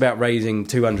 if it's about raising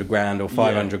 200 grand or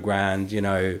 500 grand, you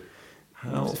know,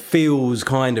 it feels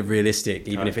kind of realistic,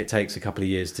 even if it takes a couple of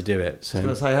years to do it. So I was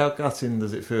going to say, how gutting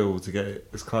does it feel to get it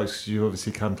as close? You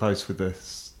obviously come close with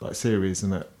this like series,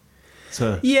 isn't it?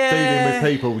 To dealing with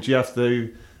people, do you have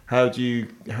to? How do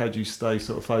you stay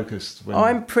sort of focused? When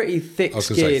I'm pretty I was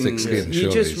gonna say thick-skinned. thick-skinned, You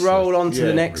surely, just so- roll on to Yeah,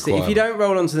 the next thing. If you don't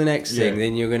roll on to the next thing,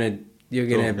 then you're gonna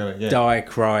gonna die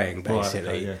crying, Right, basically.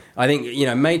 okay, yeah. I think, you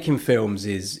know, making films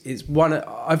is one.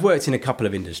 I've worked in a couple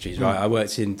of industries, right? I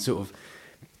worked in sort of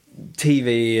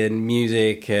TV and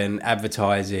music and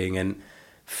advertising, and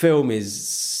film is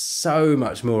so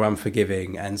much more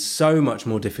unforgiving and so much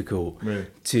more difficult Really?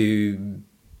 to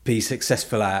be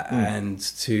successful at and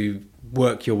to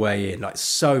work your way in, like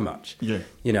so much. Yeah.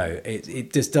 You know,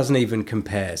 it just doesn't even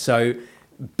compare. So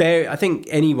I think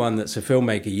anyone that's a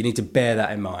filmmaker, you need to bear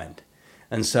that in mind.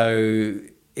 And so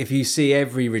if you see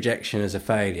every rejection as a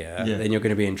failure, then you're going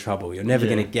to be in trouble. You're never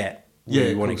going to get where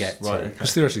you want to get to. Right, okay.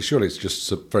 Because theoretically, surely it's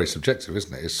just very subjective,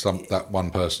 isn't it? It's that one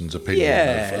person's opinion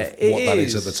Yeah, of it what that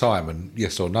is at is. the time, and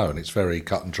yes or no, and it's very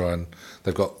cut and dry, and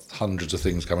they've got hundreds of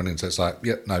things coming in, so it's like,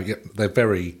 they're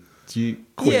very Do you?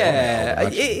 quick on it, I Yeah,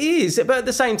 would it imagine. is. But at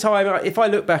the same time, if I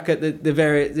look back at the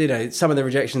very, you know, some of the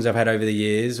rejections I've had over the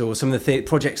years, or some of the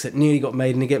projects that nearly got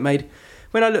made and didn't get made,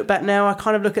 when I look back now, I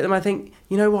kind of look at them, I think,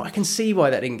 you know what, I can see why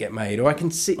that didn't get made, or I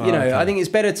can see, you know, okay. I think it's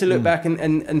better to look back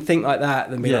and think like that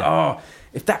than be like, oh,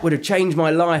 if that would have changed my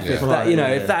life, if Yeah. that, you know,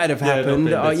 Right, if that had have yeah, not happened,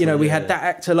 been you know, better, we yeah, had yeah. that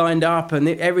actor lined up and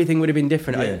everything would have been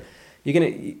different. Yeah.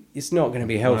 It's not going to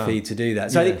be healthy to do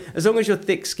that. So I Yeah. think as long as you're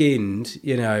thick-skinned,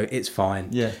 you know, it's fine.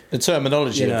 Yeah. The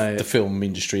terminology You know- of the film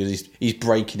industry is he's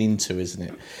breaking into, isn't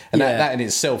it? And Yeah. that in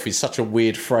itself is such a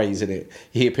weird phrase, isn't it?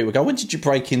 You hear people go, "When did you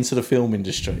break into the film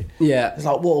industry?" Yeah. It's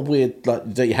like, what a weird,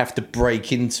 like, that you have to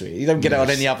break into it. You don't get it on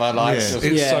any other, like, Yeah. sort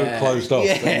of- It's so Yeah. closed off.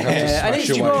 that you have to Yeah, and smash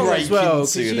it's your way wrong in. break as well,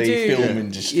 'cause into you the do- film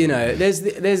industry. You know, there's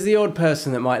the odd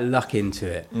person that might luck into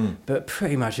it, but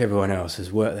pretty much everyone else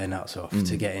has worked their nuts off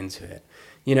to get into it.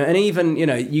 You know, and even, you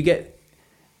know, you get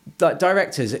like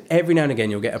directors every now and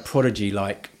again, you'll get a prodigy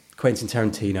like Quentin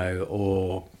Tarantino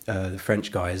or the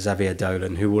French guy Xavier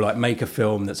Dolan, who will like make a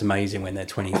film that's amazing when they're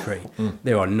 23.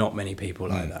 There are not many people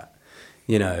like that.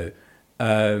 You know,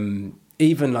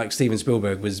 even like Steven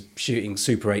Spielberg was shooting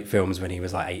Super 8 films when he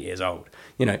was like 8 years old.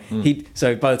 You know,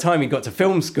 so by the time he got to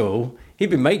film school, he'd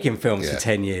been making films Yeah. for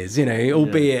 10 years, you know,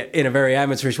 albeit in a very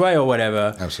amateurish way or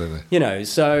whatever. Absolutely. You know,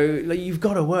 so like, you've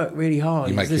got to work really hard.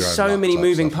 You make There's your own so luck many type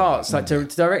moving stuff like parts. that. Like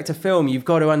to direct a film, you've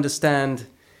got to understand.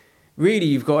 Really,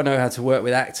 you've got to know how to work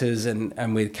with actors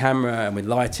and with camera and with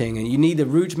lighting, and you need the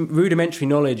rudimentary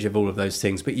knowledge of all of those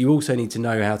things. But you also need to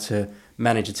know how to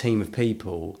manage a team of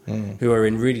people who are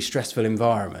in really stressful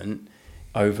environment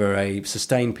over a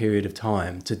sustained period of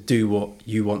time to do what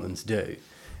you want them to do.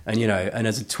 And you know, and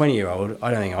as a 20-year-old,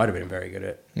 I don't think I'd have been very good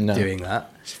at doing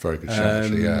that. It's a very good show,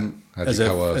 actually, yeah. How do As you a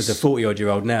coerce?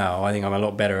 40-odd-year-old now, I think I'm a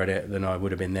lot better at it than I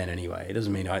would have been then anyway. It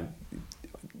doesn't mean I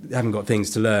haven't got things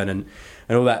to learn and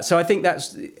all that. So I think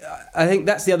that's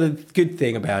the other good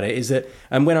thing about it is that,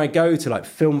 and when I go to like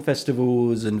film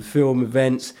festivals and film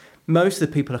events, most of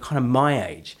the people are kind of my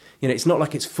age. You know, it's not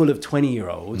like it's full of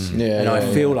 20-year-olds Yeah, and I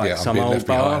yeah, feel yeah. like Yeah, I'm some being old left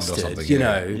behind or bastard, something, you yeah.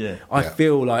 know. Yeah. I Yeah.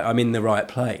 feel like I'm in the right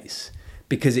place.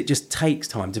 Because it just takes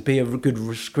time to be a good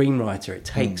screenwriter. It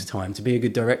takes time to be a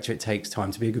good director. It takes time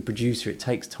to be a good producer. It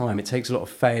takes time. It takes a lot of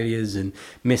failures and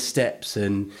missteps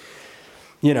and,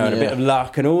 you know, and a bit of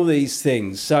luck and all these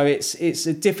things. So it's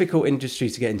a difficult industry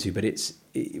to get into, but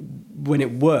when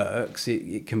it works,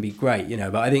 it can be great, you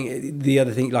know. But I think the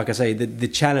other thing, like I say, the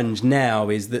challenge now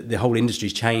is that the whole industry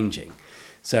is changing.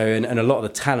 So and a lot of the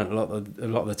talent, a lot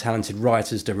of the talented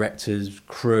writers, directors,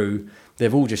 crew,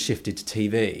 they've all just shifted to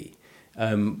TV.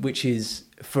 which is,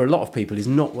 for a lot of people, is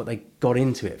not what they got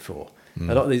into it for.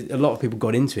 A lot of people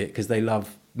got into it because they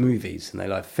love movies and they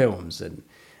love films, and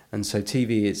so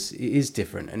TV is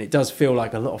different, and it does feel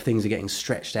like a lot of things are getting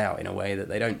stretched out in a way that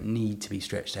they don't need to be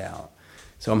stretched out.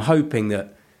 So I'm hoping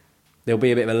that there'll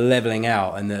be a bit of a leveling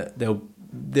out, and that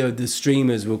the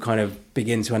streamers will kind of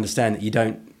begin to understand that you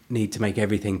don't need to make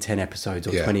everything 10 episodes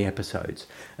or 20 episodes,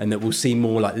 and that we'll see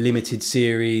more like limited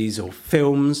series or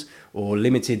films or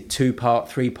limited 2-part,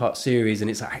 3-part series, and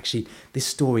it's like, actually, this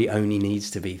story only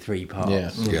needs to be 3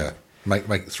 parts. Yeah.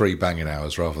 Make 3 banging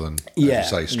hours rather than, as you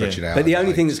say, stretching out. But the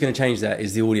only thing that's going to change that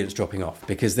is the audience dropping off,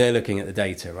 because they're looking at the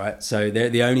data, right? So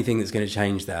the only thing that's going to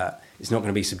change that, it's not going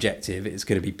to be subjective. It's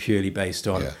going to be purely based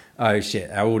on, oh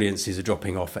shit, our audiences are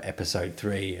dropping off at episode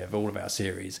 3 of all of our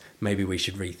series. Maybe we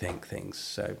should rethink things.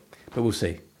 So, but we'll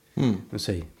see. We'll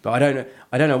see. But I don't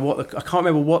know I can't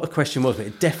remember what the question was, but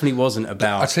it definitely wasn't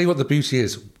about. I tell you what the beauty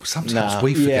is. Sometimes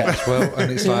we forget as well,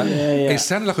 and it's like it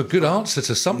sounded like a good answer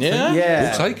to something. Yeah.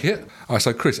 We'll take it. All right,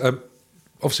 so Chris,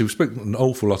 obviously we've spoken an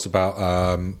awful lot about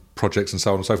projects and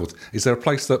so on and so forth. Is there a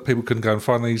place that people can go and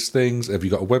find these things? Have you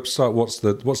got a website?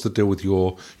 What's the deal with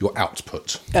your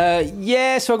output? So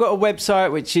I've got a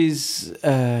website which is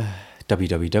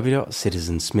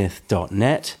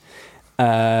www.citizensmith.net.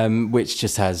 Which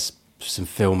just has some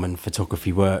film and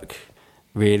photography work,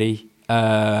 really.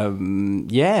 I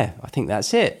think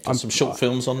that's it. Some short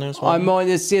films on there as well.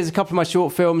 There's a couple of my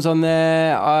short films on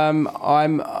there. I'm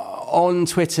on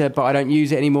Twitter, but I don't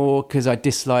use it anymore because I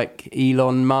dislike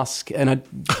Elon Musk, and I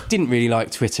didn't really like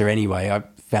Twitter anyway. I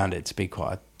found it to be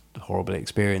quite a horrible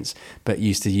experience, but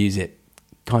used to use it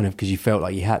kind of because you felt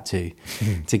like you had to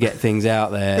get things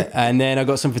out there. And then I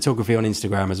got some photography on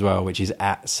Instagram as well, which is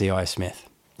 @CISmith.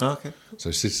 Okay.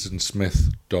 So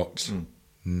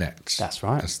citizensmith.net. That's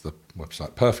right. That's the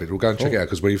website. Perfect. We'll go and check it out,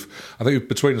 because I think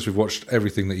between us we've watched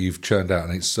everything that you've churned out,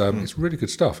 and it's really good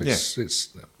stuff. It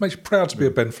makes you proud to be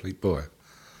a Benfleet boy.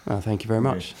 Oh, thank you very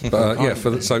much. But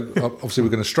so obviously we're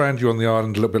going to strand you on the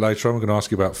island a little bit later on. We're going to ask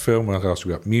you about film, and I'll ask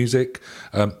you about music.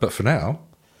 But for now,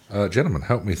 gentlemen,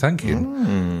 help me thank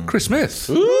you. Chris Smith.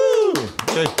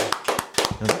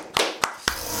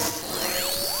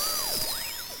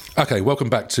 Okay, welcome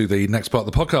back to the next part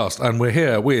of the podcast, and we're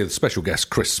here with special guest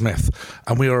Chris Smith,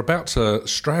 and we are about to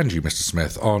strand you, Mr.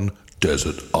 Smith, on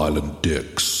Desert Island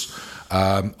Dicks.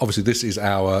 Obviously, this is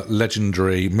our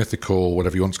legendary, mythical,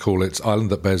 whatever you want to call it, island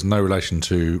that bears no relation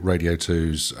to Radio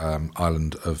 2's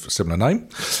island of similar name.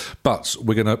 But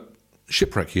we're going to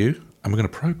shipwreck you, and we're going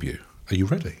to probe you. Are you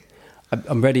ready?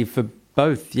 I'm ready for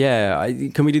both, yeah.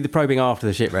 Can we do the probing after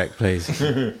the shipwreck, please?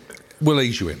 We'll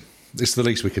ease you in. It's the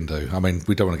least we can do. I mean,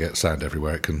 we don't want to get sand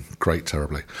everywhere. It can grate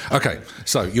terribly. Okay,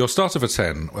 so your starter for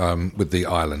 10 with the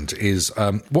island is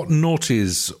what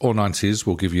noughties or 90s,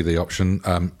 will give you the option,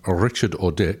 Richard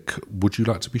or Dick, would you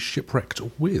like to be shipwrecked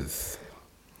with?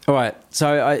 All right,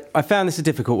 so I found this a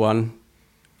difficult one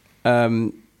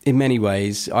in many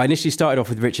ways. I initially started off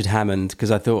with Richard Hammond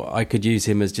because I thought I could use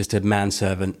him as just a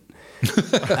manservant.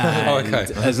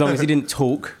 As long as he didn't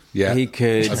talk, he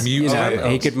could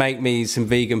he could make me some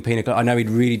vegan pina coladas. I know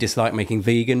he'd really dislike making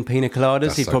vegan pina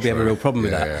coladas. He'd probably have a real problem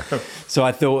with that. So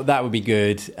I thought that would be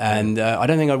good, and I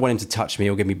don't think I'd want him to touch me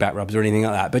or give me back rubs or anything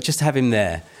like that, but just have him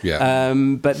there.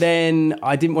 But then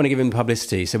I didn't want to give him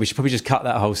publicity, so we should probably just cut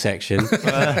that whole section.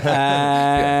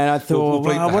 And I thought,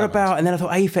 what about, and then I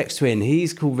thought Aphex Twin,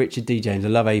 he's called Richard D. James. I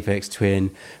love Aphex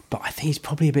Twin, but I think he's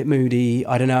probably a bit moody.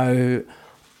 I don't know.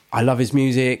 I love his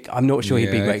music. I'm not sure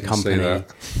he'd be great company,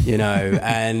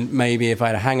 and maybe if I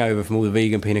had a hangover from all the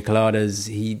vegan pina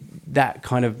coladas, that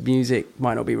kind of music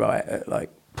might not be right at like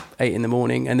 8 a.m,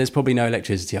 and there's probably no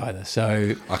electricity either.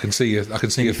 So I can see you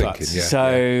thinking. Yeah. So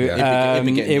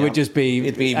it would just be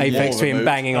Aphex Twin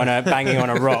banging on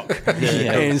a rock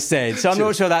instead. So I'm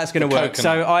not sure that's going to work.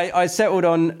 So I settled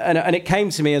on, and it came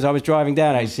to me as I was driving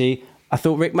down. Actually, I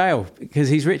thought Rick Mail, because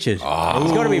he's Richard. He's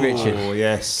got to be Richard. Oh,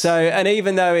 yes. So, and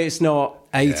even though it's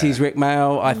not 80s Rick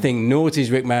Mail, I think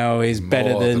noughties Rick Mail is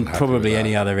better than probably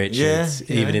any other Richard,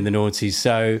 even in the noughties.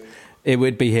 So it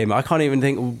would be him. I can't even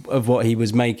think of what he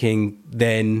was making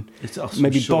then.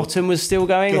 Maybe Bottom was still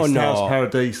going or not? House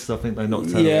Paradise, I think they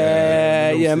knocked out.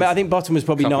 Yeah. I think Bottom was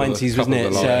probably 90s, wasn't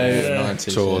it? So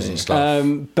 90s tours and stuff.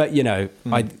 But,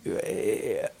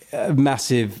 a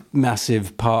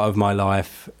massive part of my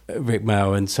life, Rick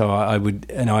Mail, and so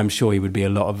I'm sure he would be a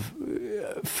lot of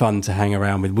fun to hang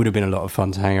around with. Would have been a lot of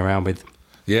fun to hang around with.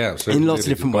 Yeah, in lots of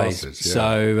different ways.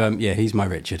 So he's my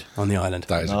Richard on the island.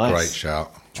 That is a great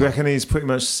shout. Do you reckon he's pretty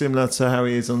much similar to how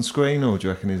he is on screen, or do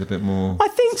you reckon he's a bit more? I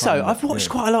think think so. I've watched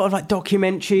quite a lot of like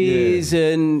documentaries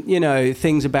and, you know,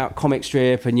 things about comic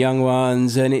strip and Young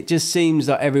Ones, and it just seems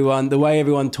like the way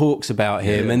everyone talks about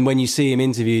him, and when you see him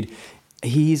interviewed,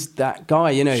 he's that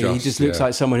guy, you know, he just looks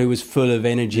like someone who was full of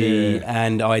energy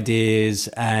and ideas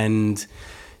and,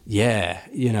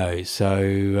 you know,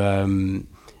 so,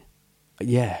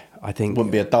 I think...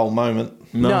 Wouldn't be a dull moment.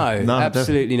 No,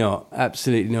 absolutely not.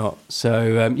 Absolutely not.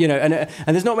 So, you know, and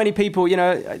there's not many people, you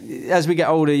know, as we get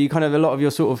older, you kind of, a lot of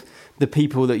your sort of, the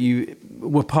people that you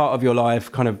were part of your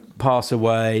life kind of pass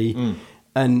away.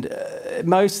 And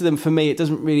most of them, for me, it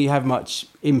doesn't really have much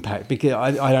impact because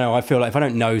I don't know, I feel like if I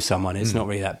don't know someone, it's not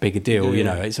really that big a deal, you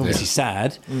know. It's obviously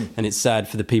sad, and it's sad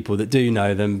for the people that do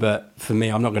know them, but for me,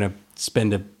 I'm not going to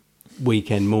spend a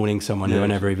weekend mourning someone who I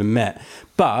never even met.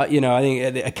 But, you know, I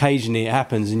think occasionally it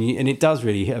happens and it does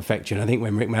really affect you. And I think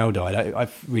when Rick Mayall died, I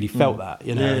really felt that,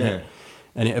 you know.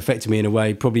 And it affected me in a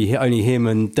way. Probably only him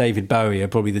and David Bowie are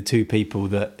probably the two people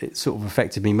that it sort of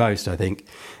affected me most, I think.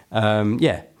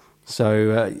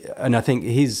 So, and I think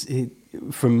his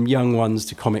from Young Ones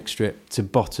to comic strip to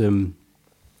Bottom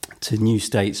to New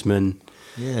Statesman.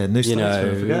 Yeah, New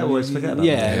Statesman. Always forget that.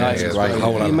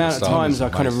 The amount of times I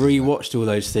kind of rewatched all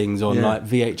those things on like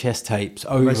VHS tapes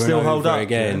over and over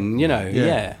again. You know,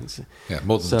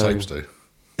 more than the tapes do.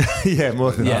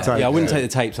 More than the tapes. Yeah, I wouldn't take the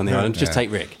tapes on the island. Just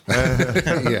take Rick.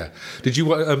 Did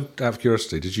you, out of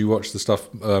curiosity, did you watch the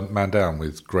stuff Man Down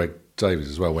with Greg Davies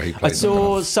as well, where he played? I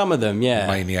saw some of them.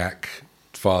 Maniac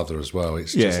father as well.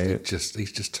 It's just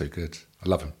he's just too good. I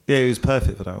love him. Yeah, he was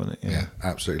perfect for that, wasn't it? Yeah,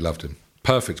 absolutely loved him.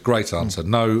 Perfect, great answer.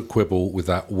 No quibble with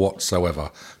that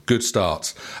whatsoever. Good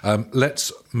start.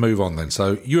 Let's move on then.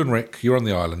 So you and Rick, you're on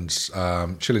the islands,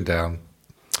 chilling down,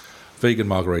 vegan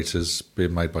margaritas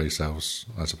being made by yourselves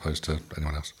as opposed to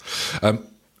anyone else.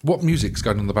 What music's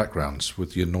going on in the background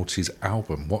with your Naughties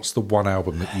album? What's the one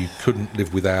album that you couldn't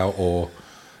live without or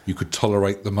you could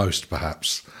tolerate the most,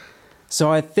 perhaps?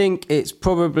 So I think it's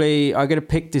probably, I'm going to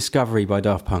pick Discovery by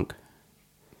Daft Punk.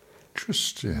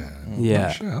 Interesting.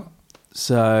 Yeah.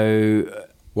 So,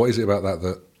 what is it about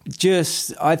that?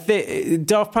 Just, I think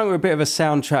Daft Punk were a bit of a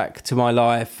soundtrack to my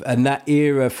life, and that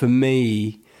era for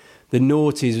me, the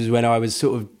noughties was when I was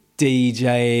sort of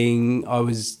DJing. I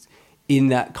was in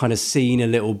that kind of scene a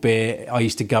little bit. I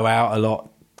used to go out a lot,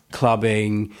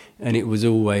 clubbing, and it was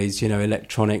always, you know,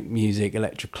 electronic music,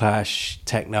 electroclash,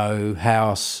 techno,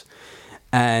 house.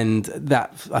 And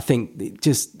that, I think,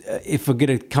 just if we're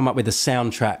going to come up with a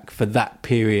soundtrack for that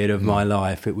period of my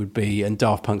life, it would be, and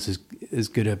Daft Punk's as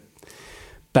good a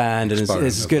band and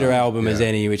as good an album as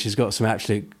any, which has got some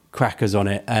absolute crackers on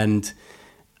it. And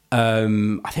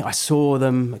I think I saw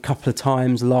them a couple of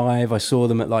times live. I saw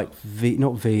them at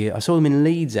I saw them in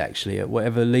Leeds, actually, at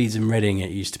whatever Leeds and Reading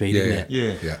it used to be, didn't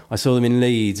it? Yeah. I saw them in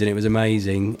Leeds and it was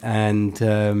amazing. And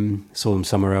saw them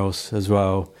somewhere else as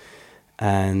well.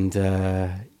 And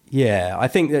I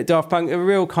think that Daft Punk are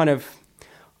real kind of,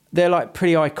 they're like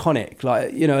pretty iconic.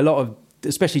 Like, you know, a lot of,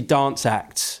 especially dance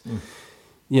acts,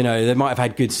 you know, they might have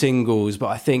had good singles, but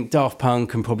I think Daft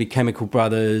Punk and probably Chemical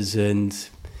Brothers and,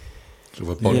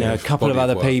 a couple of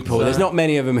other people. There's not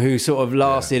many of them who sort of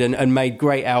lasted and made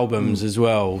great albums as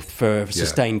well for a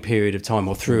sustained period of time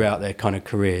or throughout their kind of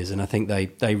careers. And I think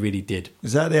they really did.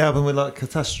 Is that the album with like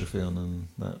Catastrophe on and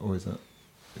that, or is that?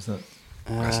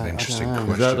 That's an interesting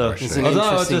question.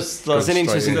 It's an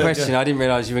interesting question. I didn't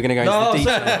realise you were going to go into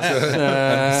the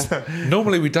details.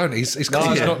 Normally we don't. It's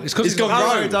because he's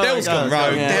gone rogue. Dell's gone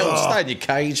rogue. Dell, stay in your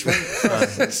cage,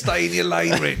 mate. Stay in your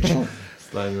lane, Rich.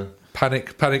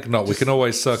 Panic not. We can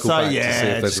always circle back to see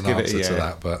if there's an answer to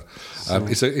that. But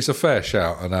it's a fair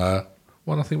shout and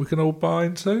one I think we can all buy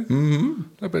into.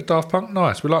 Mm-hmm. A bit of Daft Punk,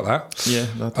 nice. We like that.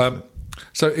 Yeah.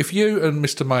 So if you and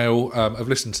Mr. Mayall have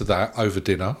listened to that over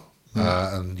dinner.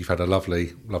 And you've had a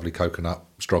lovely coconut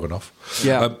stroganoff.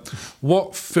 Yeah.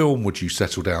 What film would you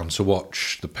settle down to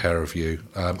watch, the pair of you,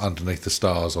 underneath the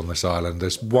stars on this island?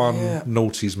 There's one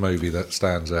noughties movie that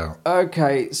stands out.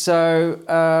 Okay, so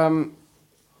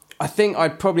I think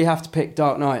I'd probably have to pick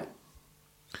Dark Knight.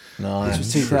 Nice. Which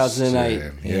was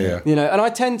 2008. Yeah. You know, and I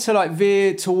tend to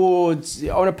veer towards,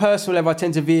 on a personal level, I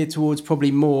tend to veer towards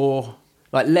probably more,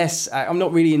 less, I'm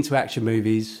not really into action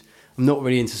movies. I'm not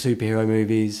really into superhero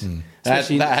movies. That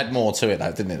had more to it,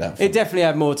 though, didn't it? It definitely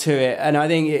had more to it, and I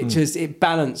think it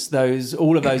balanced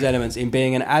all of those elements in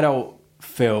being an adult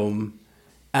film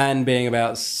and being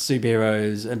about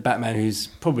superheroes and Batman, who's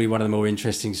probably one of the more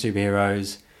interesting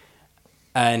superheroes,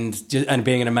 and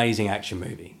being an amazing action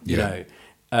movie. You know,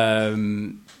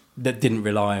 that didn't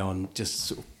rely on just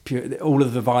sort of pure. All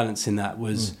of the violence in that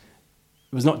was.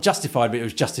 It was not justified, but it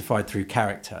was justified through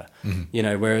character. You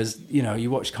know, whereas, you know,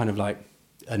 you watch kind of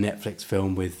a Netflix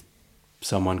film with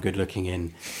someone good looking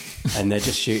in, and they're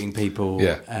just shooting people.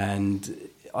 Yeah. And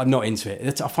I'm not into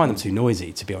it. I find them too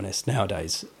noisy, to be honest,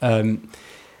 nowadays.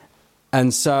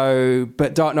 And so,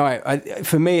 but Dark Knight,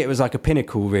 for me, it was like a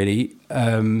pinnacle, really.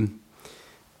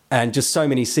 And just so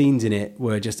many scenes in it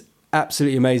were just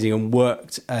absolutely amazing and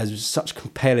worked as such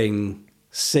compelling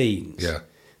scenes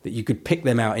that you could pick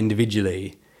them out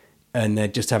individually and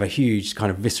they'd just have a huge kind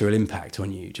of visceral impact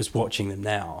on you just watching them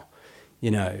now,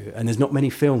 you know. And there's not many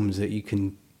films that you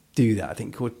can do that. I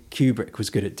think Kubrick was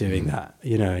good at doing that,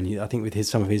 you know, and I think with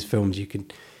some of his films you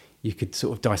could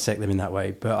sort of dissect them in that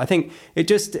way. But I think it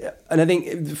just, and I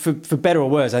think for better or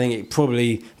worse, I think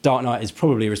Dark Knight is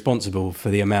probably responsible for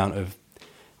the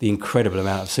incredible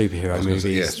amount of superhero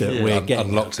movies that we're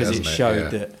getting, because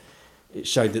it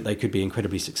showed that they could be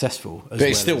incredibly successful. But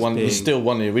it's still one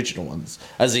of the original ones,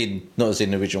 not as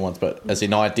in the original ones, but as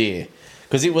in idea.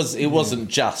 Because it wasn't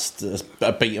just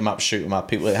a beat 'em up, shoot 'em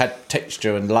up. It had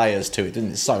texture and layers to it,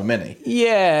 didn't it? So many.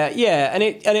 Yeah, and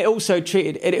it also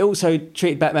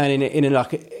treated Batman in a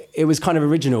like, it was kind of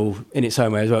original in its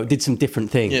own way as well. It did some different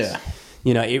things. Yeah,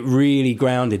 you know, it really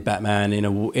grounded Batman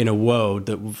in a world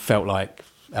that felt like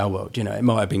our world. You know, it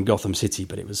might have been Gotham City,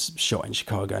 but it was shot in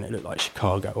Chicago and it looked like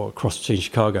Chicago, or a cross between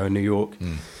Chicago and New York.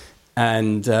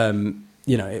 And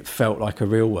you know, it felt like a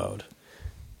real world.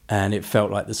 And it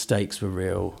felt like the stakes were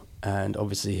real, and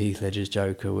obviously Heath Ledger's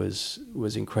Joker was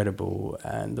incredible,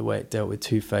 and the way it dealt with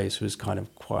Two-Face was kind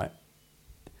of quite.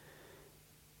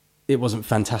 It wasn't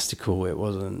fantastical. It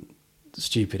wasn't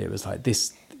stupid. It was like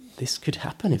this could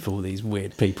happen if all these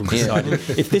weird people decided.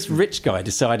 If this rich guy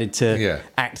decided to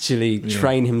actually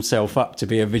train himself up to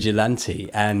be a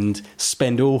vigilante and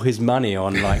spend all his money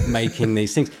on like making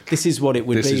these things, this is what it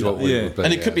would be. This is what we would be.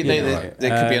 And it could be there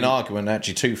could be an argument that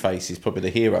actually Two-Face is probably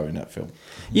the hero in that film.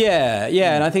 Yeah,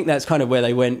 and I think that's kind of where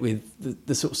they went with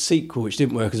the sort of sequel, which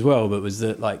didn't work as well, but was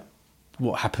that like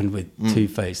what happened with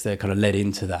Two-Face. They kind of led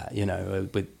into that, you know,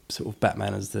 with sort of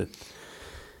Batman as the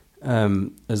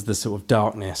sort of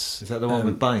darkness. Is that the one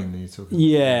with Bane that you're talking about?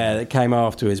 Yeah, that came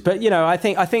afterwards. But, you know, I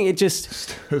think it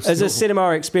just, as a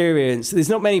cinema experience, there's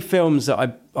not many films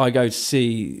that I go to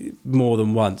see more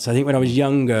than once. I think when I was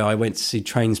younger, I went to see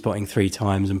Trainspotting 3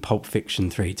 times and Pulp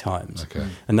Fiction 3 times. Okay.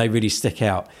 And they really stick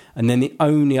out. And then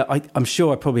I'm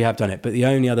sure I probably have done it, but the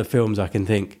only other films I can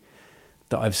think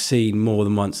that I've seen more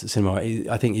than once at cinema,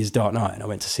 I think, is Dark Knight, and I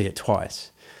went to see it twice.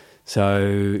 So,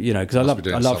 you know, because I love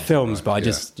films, right? But I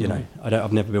just, you know,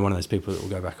 I've never been one of those people that will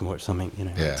go back and watch something, you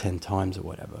know, 10 times or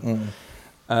whatever.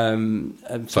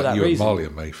 It's like you and Marley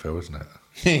and me, Phil, isn't it?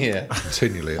 Yeah.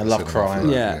 Continually. I love crying.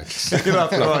 Yeah.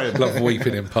 love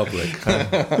weeping in public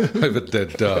over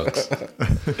dead dogs.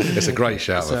 It's a great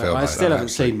shout of a film. I still haven't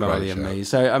seen Marley and Me.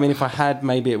 So, I mean, if I had,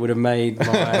 maybe it would have made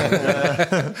my...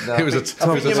 It was a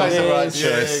choice.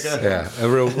 Yeah, a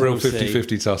real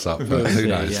 50-50 toss-up. But who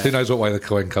knows? Who knows what way the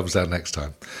coin comes down next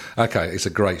time? Okay, it's a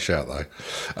great shout, though.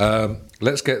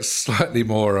 Let's get slightly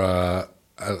more...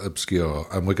 obscure,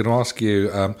 and we're going to ask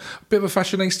you a bit of a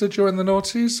fashionista during the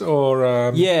noughties,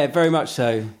 or yeah, very much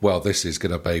so. Well, this is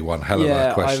going to be one hell of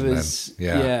a question.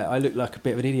 I look like a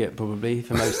bit of an idiot probably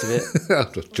for most of it.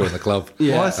 Join the club.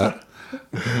 Yeah. Why is that?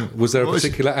 Was there a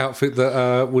particular outfit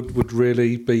that would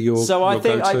really be your? So I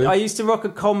think go-to? I used to rock a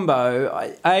combo.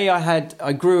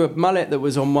 I grew a mullet that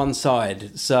was on one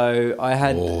side, so I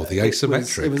had the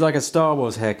asymmetric. It was like a Star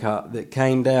Wars haircut that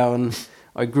came down.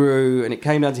 I grew and it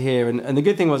came down to here, and the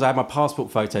good thing was I had my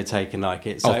passport photo taken like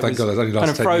it. So thank God, it only kind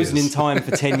of frozen years. in time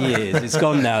for 10 years. It's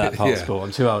gone now, that passport.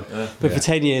 I'm too old. But for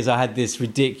 10 years I had this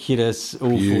ridiculous,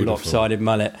 awful, lopsided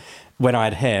mullet. When I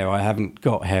had hair, I haven't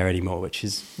got hair anymore, which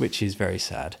is very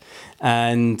sad.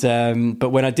 And but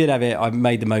when I did have it, I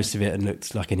made the most of it and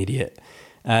looked like an idiot.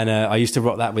 And I used to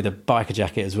rock that with a biker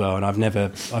jacket as well. And I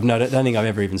don't think I've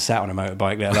ever even sat on a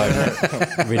motorbike, let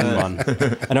alone ridden one.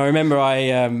 And I remember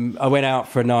I went out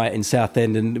for a night in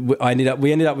Southend, and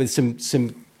we ended up with some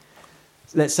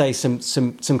let's say some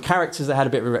characters that had a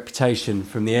bit of a reputation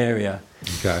from the area,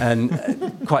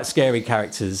 and quite scary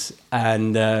characters.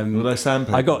 And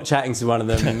I got chatting to one of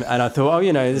them, and I thought,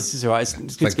 you know, this is all right.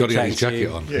 It's good to get chatting to you.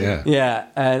 Thank God he had his jacket on. Yeah.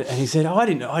 And he said, I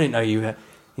didn't know you.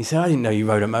 He said, I didn't know you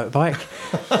rode a motorbike.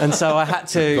 And so I had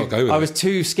to, I was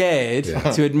too scared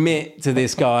to admit to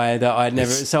this guy that I'd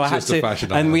never, so I had to,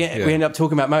 and we ended up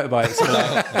talking about motorbikes for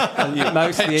like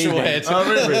most of the evening.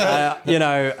 You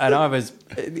know, and I was,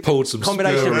 pulled some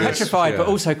combination of petrified, but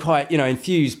also quite, you know,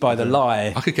 enthused by the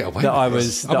lie I could get away that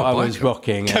with I was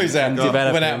rocking. Goes out, went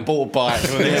out and bought a bike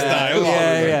the next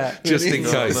day. Just in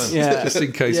case. Just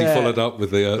in case he followed up with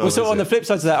the... Well, so on the flip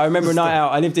side to that, I remember a night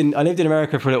out, I lived in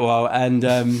America for a little while, and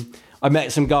I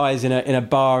met some guys in a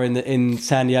bar in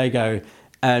San Diego,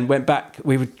 and went back.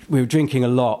 We were drinking a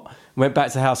lot. Went back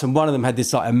to the house, and one of them had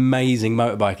this like amazing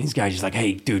motorbike. And this guy just like,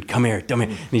 "Hey, dude, come here."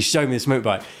 And he showed me this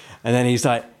motorbike, and then he's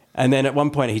like, and then at one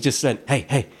point he just went, "Hey,"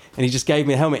 and he just gave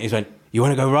me a helmet. He went, "You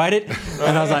want to go ride it?"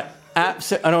 And I was like,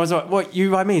 "Absolutely." And I was like, "What?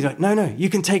 You ride me?" He's like, "No, you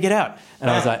can take it out." And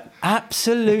I was like,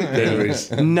 "Absolutely, There is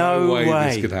no way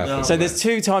this could happen. So there's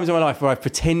 2 times in my life where I've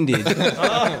pretended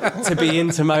to be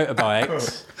into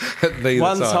motorbikes.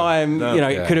 One time,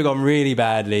 it could have gone really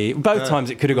badly. Both times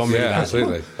it could have gone really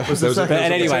badly. Absolutely. But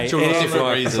anyway,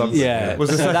 different reasons. yeah. Was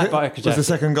the So that bike was the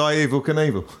second guy Evel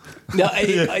Knievel? No,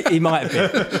 he might have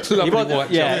been. Lovely white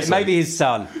jumpsuit. Maybe his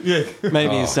son. Yeah.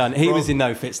 Maybe his son. He was in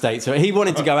no fit state, so he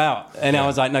wanted to go out, and I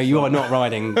was like, "No, you are not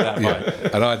riding that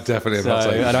bike." And I definitely am So, not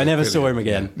saying. and I never saw him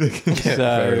again.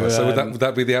 Very nice. So would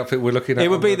that be the outfit we're looking at? It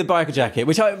would be the biker jacket,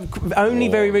 which I only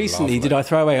very recently lovely. did I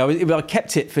throw away. I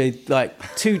kept it for like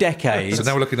 2 decades. So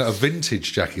now we're looking at a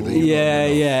vintage jacket. That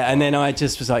Yeah. And then I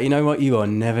just was like, you know what? You are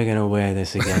never going to wear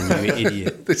this again, you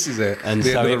idiot. This is it. And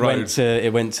The so end of it the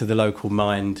road. went to the local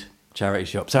Mind charity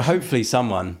shop. So hopefully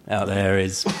someone out there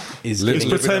is Living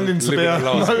pretending to be living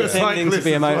a life. pretending to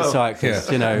be a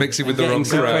motorcyclist, Yeah. Mixing with the getting wrong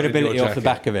some crowd in credibility your off the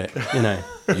jacket. back of it, you know.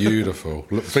 Beautiful.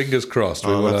 Look, fingers crossed.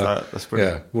 We I will. love that. That's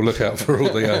brilliant. We'll look out for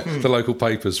all the local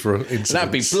papers for incidents.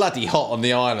 That'd be bloody hot on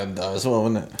the island, though, as well,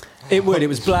 wouldn't it? It would. It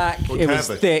was black. It was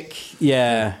can be. thick.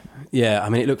 Yeah. I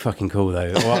mean, it looked fucking cool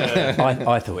though. Well,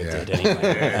 I thought it did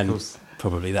anyway, and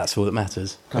probably that's all that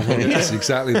matters. It's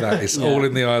exactly that. It's all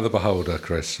in the eye of the beholder,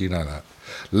 Chris. You know that.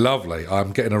 Lovely.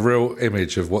 I'm getting a real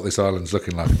image of what this island's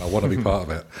looking like, and I want to be part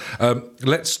of it.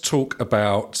 Let's talk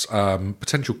about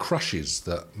potential crushes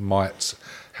that might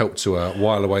help to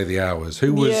while away the hours.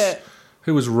 Who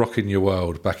was rocking your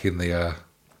world back in the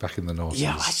noughties?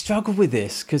 Yeah, I struggled with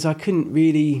this because I couldn't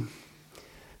really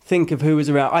think of who was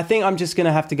around. I think I'm just going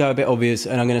to have to go a bit obvious,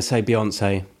 and I'm going to say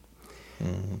Beyonce.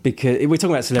 Because we're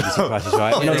talking about celebrity crushes,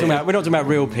 right? We're not talking about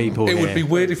real people. It would here. be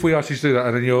weird if we asked you to do that,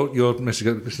 and then your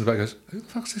Mr. listens back and goes, "Who the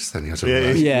fuck's this then?" Yeah, if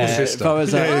I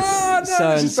was so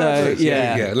and so,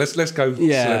 yeah. Let's go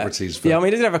celebrities. First. Yeah, I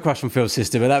mean, he did have a crush on Phil's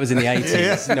sister, but that was in the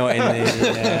 80s, not in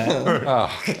the.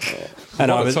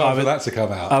 And I was for that to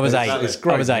come out. I was 8. It's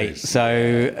great I was 8, news. so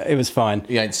it was fine.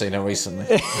 You ain't seen her recently.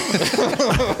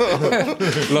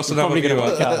 Lost another Probably going to viewer.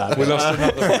 work out that. We lost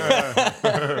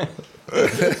another.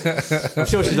 I'm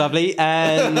sure she's lovely,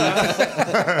 and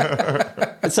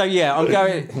so I'm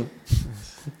going.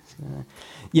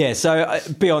 Yeah, so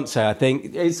Beyonce, I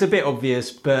think it's a bit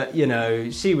obvious, but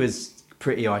she was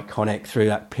pretty iconic through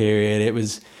that period. It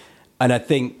was, and I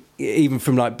think even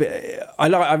from I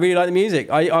really like the music.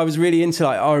 I was really into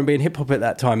like R&B and hip hop at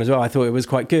that time as well. I thought it was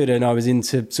quite good, and I was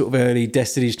into sort of early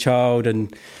Destiny's Child,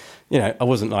 and I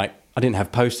wasn't like. I didn't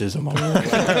have posters on my wall.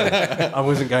 I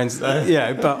wasn't going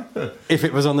to, but if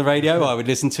it was on the radio, I would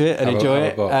listen to it and enjoy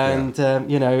it. And,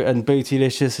 and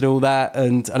Bootylicious and all that.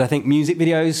 And I think music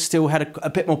videos still had a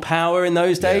bit more power in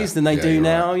those days than they do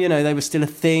now. Right. They were still a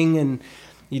thing, and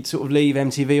you'd sort of leave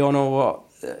MTV on or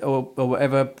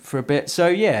whatever for a bit. So,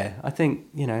 I think,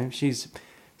 she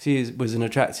was an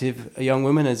attractive young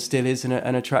woman and still is an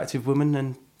attractive woman.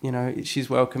 And, she's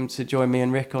welcome to join me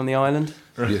and Rick on the island.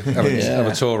 Have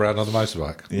a tour around on the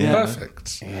motorbike. Yeah.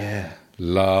 Perfect. Yeah.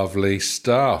 Lovely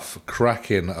stuff.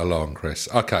 Cracking along, Chris.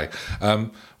 Okay.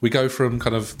 We go from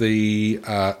kind of the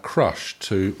crush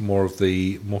to more of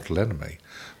the mortal enemy.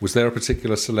 Was there a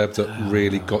particular celeb that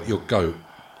really got your goat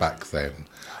back then?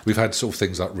 We've had sort of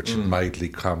things like Richard Madeley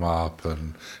come up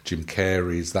and Jim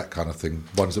Carrey's, that kind of thing.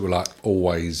 Ones that were like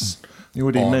always. You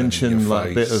already on mentioned in your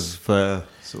like a bit face. of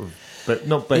sort of. But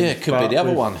not Ben. Yeah, it could be the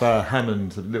other one.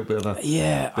 Hammond, a little bit of a.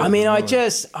 Yeah, I mean, I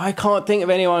can't think of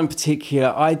anyone in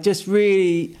particular. I just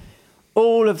really,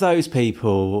 all of those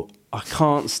people, I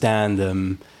can't stand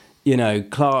them.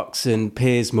 Clarkson,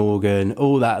 Piers Morgan,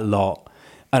 all that lot.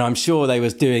 And I'm sure they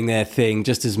was doing their thing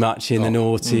just as much in the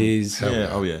noughties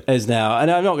as now.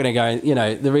 And I'm not going to go,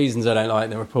 the reasons I don't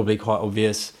like them are probably quite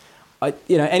obvious.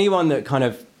 Anyone that kind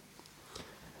of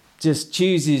just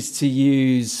chooses to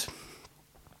use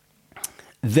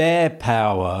their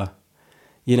power,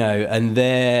 and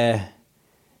their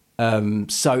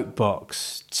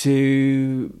soapbox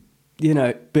to,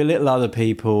 belittle other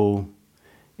people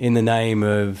in the name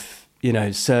of,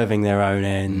 serving their own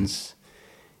ends.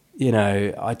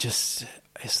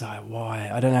 It's like, why?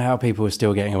 I don't know how people are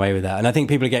still getting away with that. And I think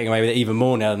people are getting away with it even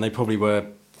more now than they probably were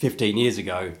 15 years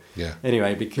ago. Yeah.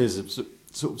 Anyway, because of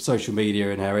sort of social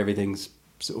media and how everything's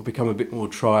sort of become a bit more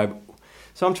tribal.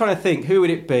 So I'm trying to think, who would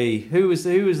it be? Who was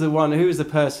the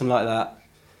person like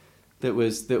that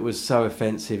was so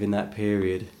offensive in that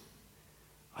period?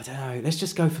 I don't know. Let's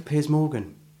just go for Piers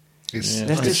Morgan. It's,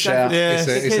 Let's just go. Yeah.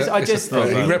 Because I just he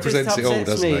it represents just it all, upsets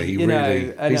doesn't me, he? He you know,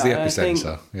 really, and he's the I think,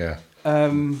 epicenter. Yeah.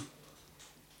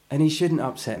 and he shouldn't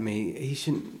upset me. He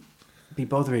shouldn't be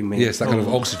bothering me. Yeah, it's that kind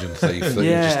of oxygen thief that you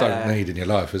just don't need in your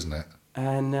life, isn't it?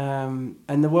 And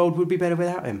the world would be better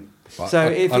without him. But So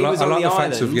if he was on like the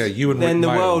fact island, you and then Rick the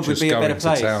Mail world would just be a going better to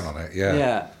place. town on it. Yeah.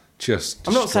 Yeah. Just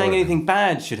I'm not saying destroying anything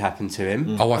bad should happen to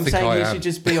him. Oh, I I'm think saying I he am. should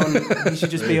just be on. He should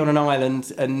just be on an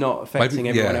island and not affecting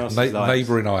everyone else's lives.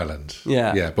 neighbouring island.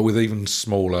 Yeah. Yeah, but with even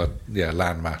smaller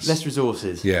land mass. Less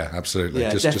resources. Yeah, absolutely.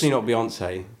 Yeah, definitely not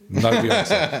Beyonce. No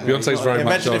Beyonce. Beyonce's very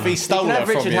much Imagine on. if he He stole can that have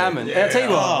from Richard you. Hammond. I'll tell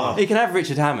you what, he can have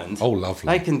Richard Hammond. Oh,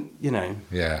 lovely. They can,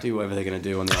 Yeah. do whatever they're going to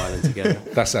do on the island together.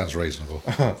 That sounds reasonable.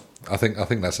 I think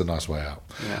that's a nice way out.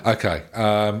 Yeah.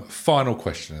 Okay. Final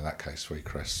question in that case for you,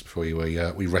 Chris, before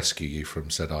we rescue you from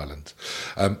said island,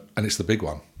 and it's the big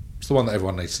one. It's the one that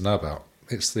everyone needs to know about.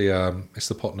 It's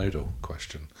the pot noodle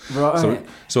question. Right.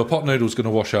 So a pot noodle's going to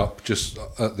wash up just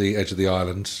at the edge of the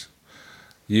island.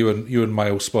 You and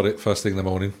Mail spot it first thing in the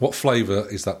morning. What flavour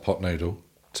is that pot noodle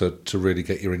to really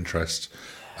get your interest?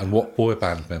 And what boy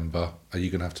band member are you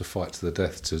going to have to fight to the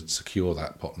death to secure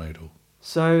that pot noodle?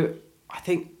 So I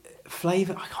think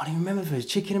flavour. I can't even remember if it was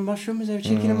chicken and mushroom. Was there a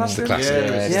chicken and It's the mushroom? classic.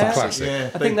 It's Yeah. the classic. Yeah.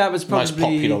 I think that was probably Most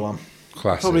popular one.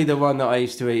 Classic. Probably the one that I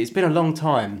used to eat. It's been a long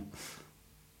time.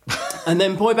 And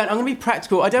then boy band, I'm going to be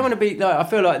practical. I don't want to be like, I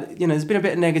feel like, there's been a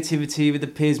bit of negativity with the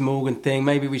Piers Morgan thing.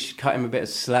 Maybe we should cut him a bit of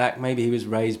slack. Maybe he was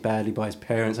raised badly by his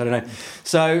parents. I don't know.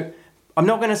 So I'm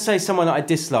not going to say someone that I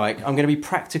dislike. I'm going to be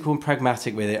practical and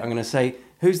pragmatic with it. I'm going to say,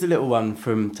 who's the little one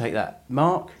from Take That?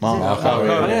 Mark? Mark. I'm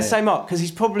going to say Mark, because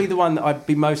he's probably the one that I'd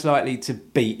be most likely to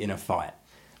beat in a fight,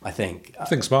 I think. I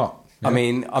think smart. I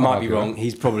mean, I might be argue wrong.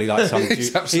 He's probably like some.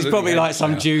 He's He's probably like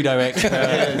some absolutely judo expert,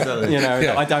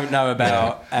 that I don't know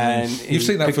about. And You've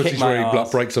seen that could footage kick my where he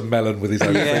arse. breaks a melon with his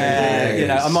own Yeah,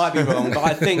 fingers. I might be wrong, but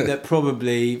I think that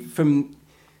probably from.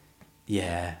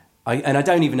 Yeah, I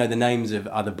don't even know the names of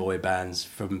other boy bands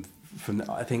from.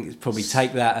 I think it's probably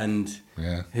Take That and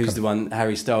who's the one,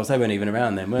 Harry Styles. They weren't even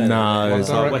around then, were they? No, it's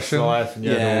like Direction. Westlife. And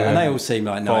And they all seem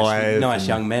like nice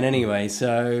young men anyway.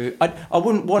 So I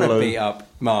wouldn't want to beat up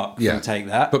Mark Yeah. from Take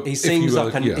That. But He if seems you were-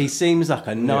 like yeah. he seems like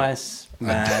a nice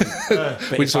man.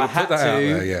 But We'd if sort I of had put that out to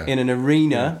there, yeah. in an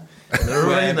arena.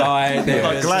 Whereby there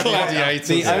Like was gladiators.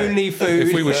 the only food.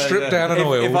 If we were stripped down and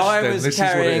oiled, if I then was this is what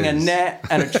it carrying a is. net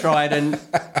and a trident,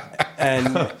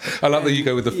 and I like that you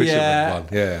go with the fisherman one.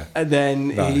 Yeah.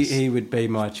 then Nice. he would be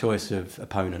my choice of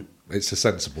opponent. It's a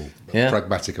sensible, Yeah.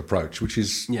 pragmatic approach, which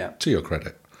is Yeah. to your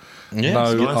credit. Yeah,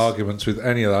 No it's nice. arguments with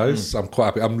any of those. I'm quite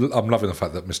happy. I'm loving the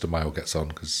fact that Mr. Mail gets on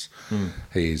because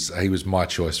he was my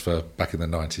choice for back in the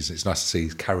 90s. It's nice to see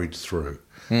he's carried through.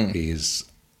 He is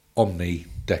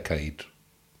omni-decade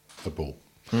football.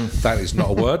 That is not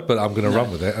a word, but I'm going to run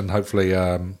with it, and hopefully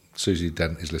Susie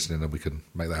Dent is listening and we can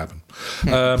make that happen.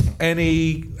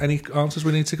 Any answers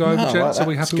we need to go over, No, gents? like Are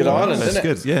we that. happy It's a with good that? island, That's isn't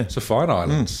it? good, yeah. It's a fine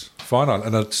island. Fine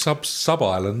island. And a sub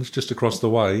island just across the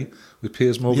way with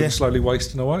Piers Morgan Yeah. slowly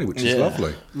wasting away, which is Yeah.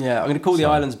 lovely. Yeah, I'm going to call the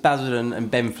islands Basildon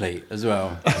and Benfleet as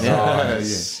well.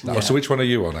 Nice. Oh, so which one are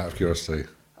you on, out of curiosity?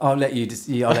 I'll let you.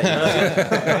 I'll let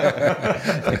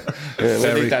you.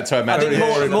 We'll leave that to a I think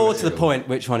man. more to the point,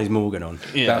 which one is Morgan on?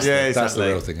 That's Yeah, the exactly.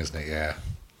 real thing, isn't it? Yeah.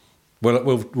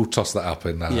 We'll toss that up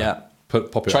in. Yeah.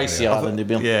 Pop it Tracy on Island, he'd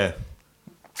be on. Yeah.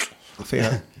 I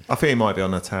think he might be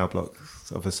on a tower block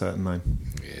of a certain name.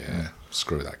 Yeah.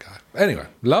 Screw that guy. Anyway,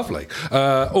 lovely.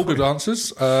 All good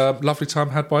answers. Lovely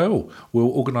time had by all. We'll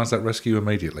organise that rescue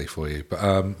immediately for you. But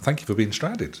thank you for being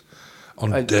stranded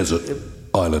on Desert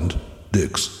Island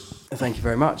Dicks. Thank you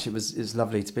very much. It was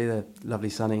lovely to be there. Lovely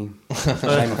sunny. Shame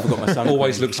I forgot my sun.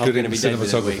 Always looks I'm good gonna in be dead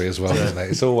within a cinematography week. as well, doesn't it?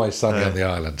 It's always sunny on the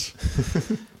island.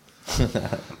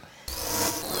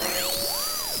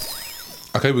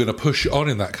 Okay, we're going to push on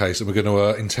in that case, and we're going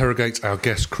to interrogate our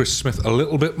guest Chris Smith a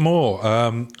little bit more.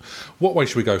 What way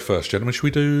should we go first, gentlemen? Should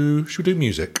we do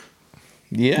music?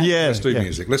 Yeah. Let's do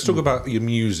music. Let's talk about your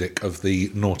music of the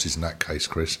noughties in that case,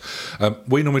 Chris.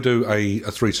 We normally do a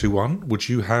 3, 2, 1. Would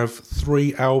you have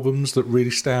 3 albums that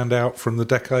really stand out from the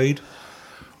decade,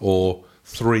 or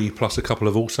 3 plus a couple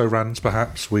of also rans?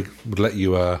 Perhaps we would let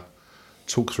you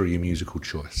talk through your musical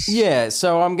choice. Yeah,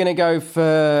 so I'm going to go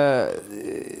for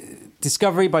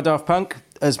Discovery by Daft Punk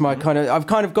as my kind of. I've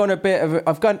kind of gone a bit of.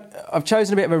 I've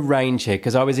chosen a bit of a range here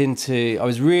because I was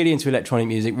really into electronic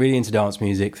music, really into dance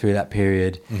music through that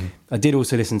period. I did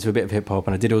also listen to a bit of hip hop,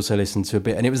 and I did also listen to a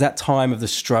bit, and it was that time of the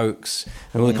Strokes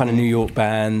and all the kind of New York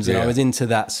bands, and I was into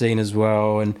that scene as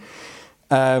well.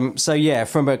 And so yeah,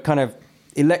 from a kind of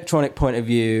electronic point of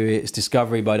view, it's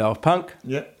Discovery by Daft Punk.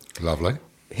 Yeah. Lovely.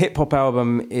 hip hop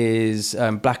album is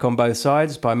Black on Both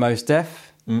Sides by Mos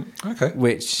Def. Okay.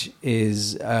 Which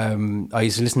is I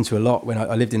used to listen to a lot when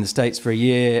I lived in the States for a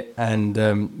year, and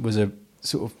was a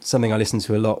sort of something I listened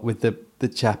to a lot with the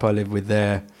chap I lived with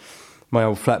there, my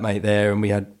old flatmate there, and we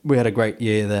had a great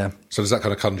year there. So does that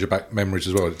kind of conjure back memories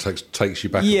as well? It takes you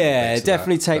back. Yeah,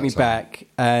 definitely take me back,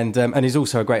 and it's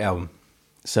also a great album.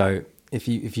 So if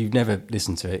you've never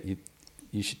listened to it,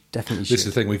 you should definitely. This is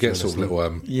the thing, we get sort of little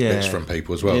bits from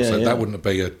people as well, that wouldn't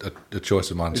be a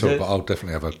choice of mine at all. But I'll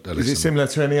definitely have a listen. Is it similar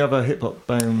to any other hip hop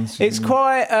bands? It's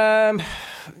quite,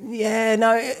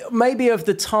 maybe of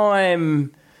the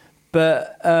time,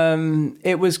 but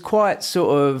it was quite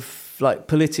sort of like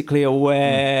politically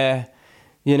aware.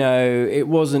 You know, it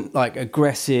wasn't like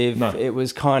aggressive. No. It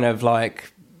was kind of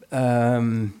like,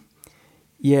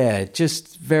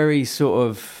 just very sort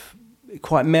of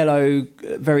quite mellow,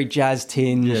 very jazz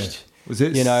tinged. Yeah. Was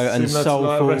it and soulful? To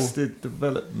like Arrested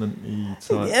Development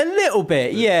type? A little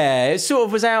bit, yeah. It sort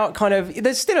of was out kind of.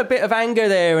 There's still a bit of anger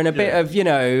there and a bit of,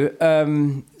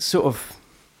 sort of.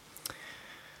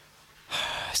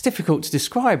 It's difficult to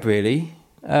describe, really.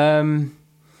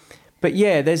 But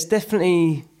yeah, there's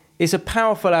definitely. It's a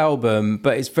powerful album,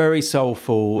 but it's very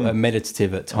soulful and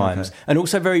meditative at times, and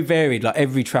also very varied. Like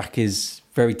every track is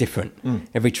very different.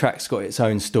 Every track's got its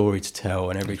own story to tell,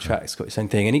 and every track's got its own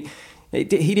thing. And he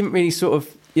didn't really sort of,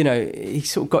 he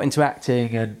sort of got into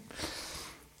acting, and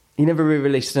he never really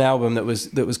released an album that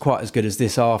was quite as good as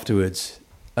this afterwards.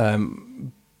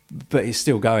 But he's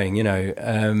still going,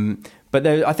 But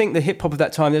I think the hip hop of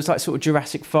that time, there was like sort of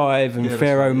Jurassic 5 and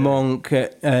Pharaoh Monk,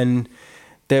 and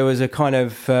there was a kind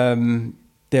of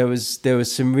there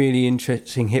was some really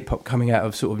interesting hip hop coming out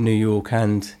of sort of New York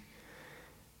and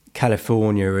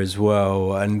California as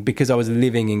well. And because I was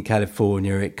living in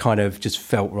California, it kind of just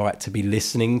felt right to be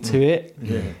listening to it.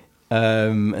 Yeah.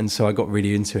 And so I got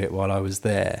really into it while I was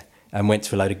there, and went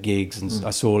to a load of gigs, and I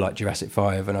saw like Jurassic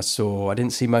 5, and I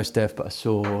didn't see Mos Def, but I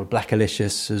saw Black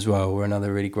Alicious as well, were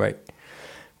another really great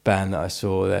band that I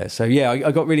saw there. So yeah,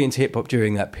 I got really into hip hop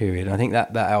during that period, and I think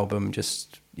that album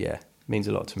just means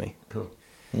a lot to me. Cool.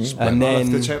 And then I'll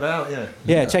have to check that out.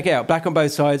 Yeah, check it out. Black on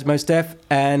Both Sides, Mos Def,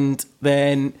 and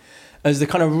then as the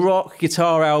kind of rock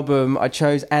guitar album, I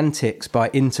chose Antics by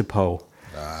Interpol.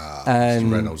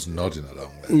 And Reynolds nodding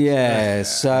along there. Yeah,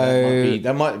 so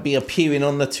that might be appearing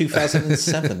on the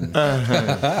 2007.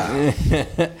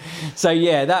 So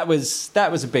yeah, that was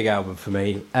a big album for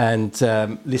me, and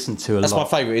listened to a lot. That's my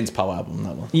favourite Interpol album.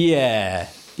 That one. Yeah.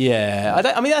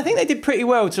 I think they did pretty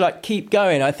well to like keep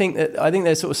going. I think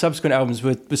their sort of subsequent albums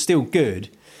were still good.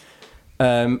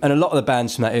 And a lot of the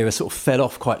bands from that era sort of fell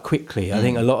off quite quickly. I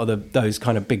think a lot of those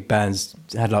kind of big bands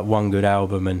had like one good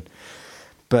album,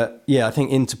 but yeah, I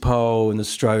think Interpol and the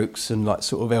Strokes and like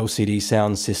sort of LCD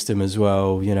Sound System as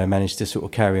well, managed to sort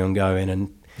of carry on going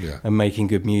and making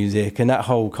good music, and that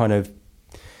whole kind of,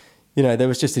 there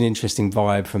was just an interesting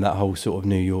vibe from that whole sort of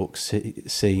New York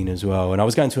scene as well. And I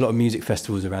was going to a lot of music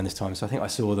festivals around this time, so I think I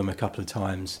saw them a couple of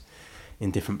times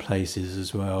in different places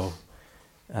as well.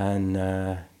 And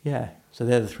so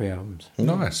they're the three albums.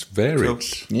 Nice, varied.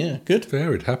 Yeah, good.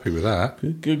 Varied, happy with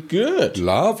that. Good.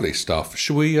 Lovely stuff.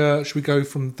 Should we go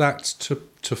from that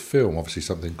to film? Obviously,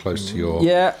 something close to your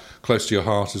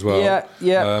heart as well.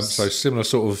 Yeah. So similar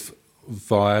sort of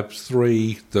vibe.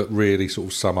 3 that really sort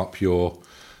of sum up your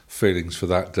feelings for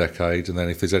that decade, and then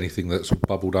if there's anything that's sort of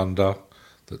bubbled under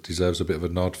that deserves a bit of a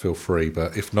nod, feel free.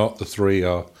 But if not, the 3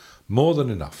 are more than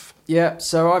enough. Yeah.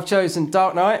 So I've chosen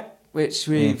Dark Knight, which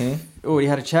we've already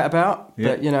had a chat about.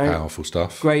 Yeah. But powerful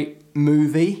stuff. Great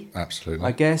movie. Absolutely.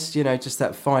 I guess just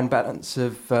that fine balance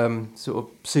of sort of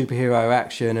superhero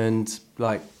action and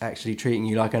like actually treating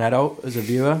you like an adult as a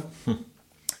viewer.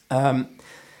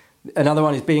 Another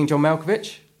one is Being John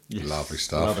Malkovich. Yes. Lovely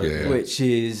stuff. Yeah. Which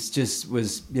was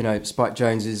Spike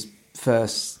Jonze's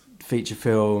first feature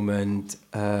film, and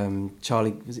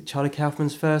Charlie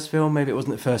Kaufman's first film? Maybe it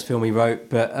wasn't the first film he wrote,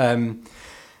 but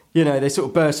they sort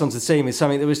of burst onto the scene with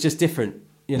something that was just different,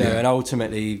 and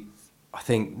ultimately, I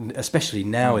think, especially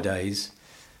nowadays,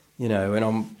 when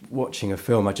I'm watching a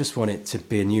film, I just want it to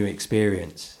be a new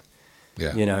experience.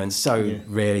 Yeah. And so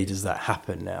rarely does that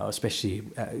happen now, especially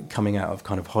coming out of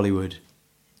kind of Hollywood.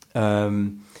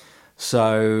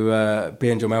 So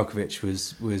Being John Malkovich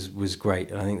was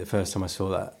great, and I think the first time I saw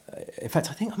that, in fact,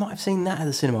 I think I might have seen that at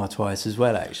the cinema twice as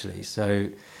well, actually. So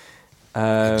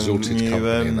exalted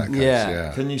company in that case.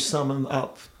 Yeah. Can you sum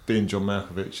up Being John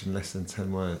Malkovich in less than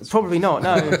 10 words? Probably not.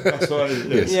 No. That's what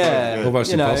it is. Yeah,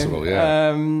 almost impossible.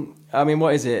 Yeah. I mean,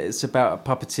 what is it? It's about a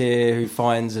puppeteer who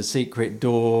finds a secret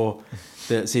door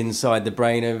that's inside the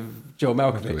brain of Joel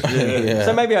Malkovich. Yeah.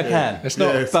 So maybe I can. It's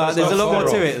not, But there's a lot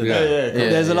more to it than that.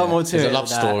 There's a lot more to There's it. a love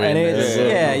than that. story And in it's,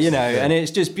 there. you know, and it's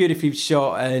just beautifully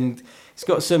shot, and it's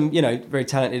got some, you know, very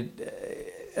talented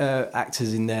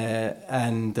actors in there,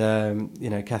 and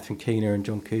you know, Catherine Keener and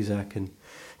John Cusack and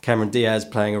Cameron Diaz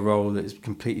playing a role that is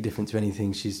completely different to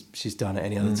anything she's done at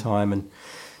any other time, and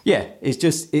yeah,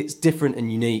 it's different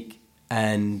and unique,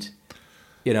 and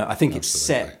you know, I think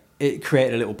it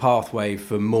created a little pathway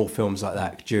for more films like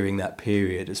that during that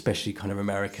period, especially kind of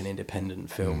American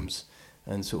independent films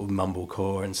and sort of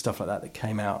mumblecore and stuff like that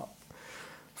came out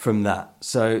from that.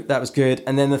 So that was good.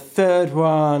 And then the third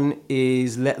one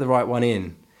is Let the Right One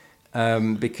In,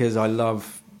 because I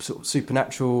love sort of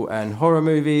supernatural and horror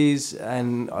movies,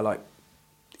 and I like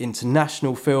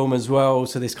international film as well.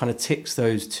 So this kind of ticks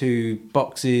those two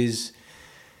boxes.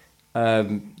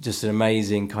 Just an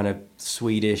amazing kind of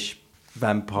Swedish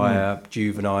vampire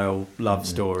juvenile love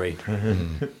story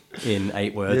in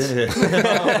 8 words.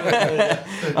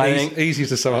 I think easy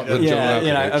to sum up than John Malkovich,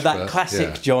 you know, of that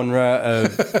classic genre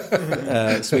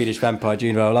of Swedish vampire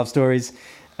juvenile love stories.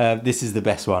 This is the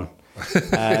best one.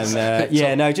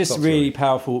 And just really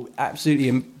powerful,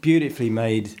 absolutely beautifully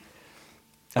made.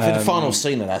 I think the final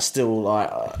scene of that still, like,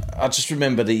 I just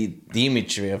remember the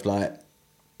imagery of, like,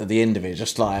 at the end of it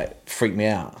just like freaked me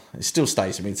out. It still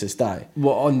stays with me to this day.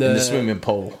 What, on the in the swimming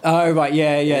pool? Oh right,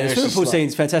 yeah. The swimming pool like,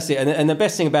 scene's fantastic, and the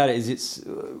best thing about it is it's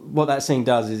what that scene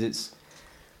does is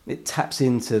it taps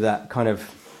into that kind of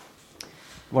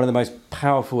one of the most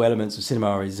powerful elements of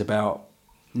cinema is about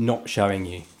not showing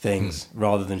you things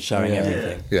rather than showing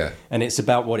everything. Yeah, and it's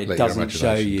about what it Let your doesn't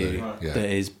show you that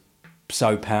is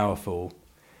so powerful,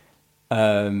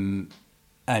 and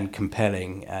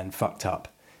compelling and fucked up.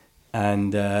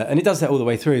 And it does that all the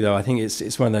way through, though. I think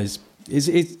it's one of those. It's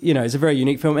you know, it's a very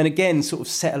unique film, and again, sort of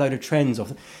set a load of trends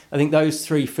off. I think those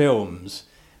 3 films,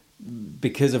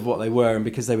 because of what they were and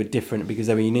because they were different, because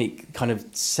they were unique, kind of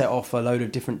set off a load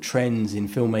of different trends in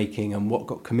filmmaking and what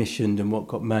got commissioned and what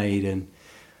got made. And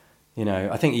you know,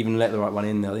 I think even Let the Right One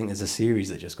In. I think there's a series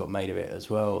that just got made of it as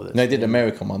well. They did an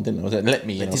American one, didn't they? Was it Let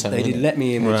Me In or something? They did Let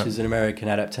Me In, which is an American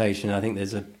adaptation. I think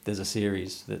there's a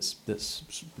series that's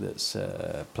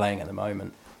playing at the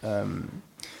moment. I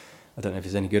don't know if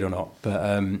it's any good or not,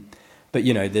 but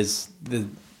you know, there's the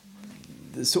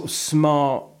sort of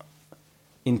smart,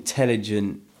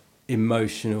 intelligent,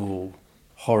 emotional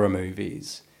horror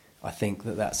movies. I think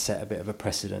that set a bit of a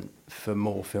precedent for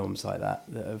more films like that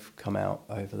have come out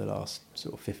over the last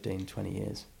sort of 15, 20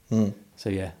 years. So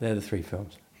yeah, they're the 3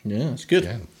 films. Yeah, it's good.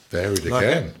 Yeah, varied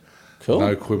again. Cool.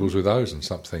 No quibbles with those, and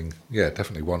something. Yeah,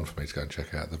 definitely one for me to go and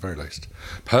check out at the very least.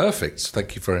 Perfect.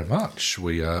 Thank you very much.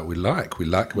 We like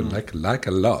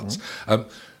a lot.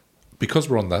 Because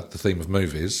we're on the theme of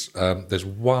movies, there's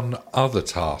one other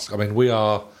task. I mean, we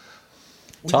want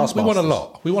a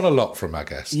lot. We want a lot from our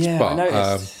guests. Yeah, but, I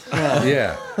noticed.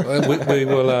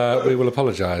 we will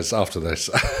apologise after this.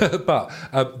 But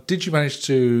did you manage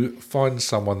to find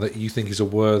someone that you think is a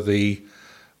worthy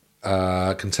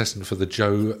contestant for the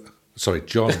John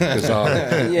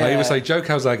Cazale? Yeah. I either say Joe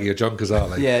Calzaghe or John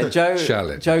Cazale. Yeah, Joe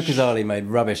challenge. Joe Cazale made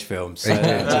rubbish films, so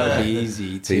that would be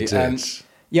easy to. He did.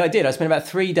 Yeah, I did. I spent about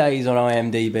 3 days on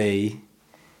IMDb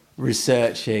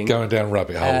researching, going down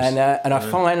rabbit holes, and I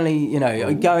finally, you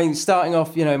know, starting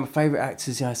off, you know, my favourite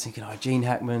actors. You know, I was thinking, Gene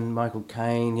Hackman, Michael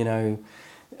Caine, you know,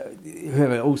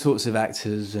 whoever, all sorts of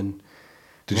actors. And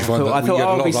did you find that? I thought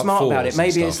I'll be smart about it.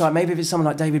 Maybe if it's someone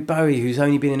like David Bowie, who's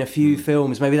only been in a few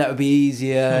films, maybe that would be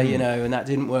easier, you know. And that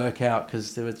didn't work out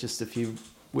because there were just a few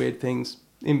weird things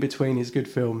in between his good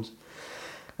films.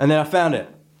 And then I found it.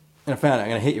 I'm going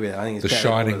to hit you with it. I think it's The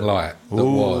Shining Light that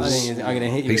was. I'm going to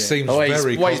hit you He with seems it.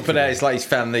 very he's put out, it's like he's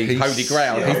found the holy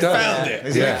grail. He does. Found it.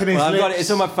 Is it Well, I've got it. It's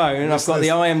on my phone, and I've got the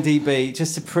IMDb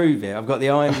just to prove it. I've got the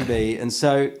IMDb, and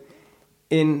so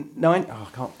I haven't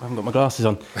got my glasses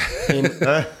on.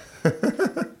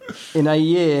 In a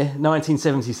year,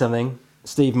 1970 something,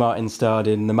 Steve Martin starred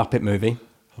in the Muppet Movie,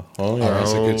 Oh,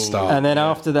 that's a good start. and then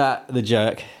after that, The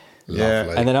Jerk,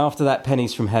 Lovely. and then after that,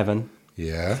 Pennies from Heaven,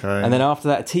 yeah. and then after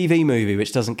that, a TV movie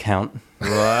which doesn't count,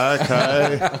 Right,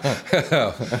 okay.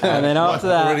 and then after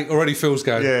that, Already feels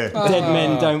going. Yeah. Dead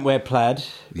Men Don't Wear Plaid,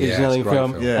 which is another it's a great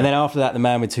film, film. Yeah. and then after that, The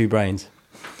Man with Two Brains.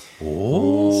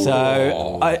 Oh.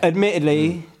 So,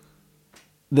 admittedly,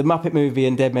 the Muppet Movie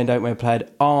and Dead Men Don't Wear Plaid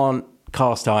aren't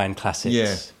cast iron classics,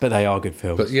 Yeah. but they are good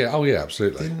films. But yeah,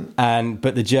 absolutely.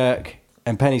 But The Jerk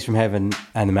and Pennies from Heaven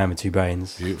and The Man with Two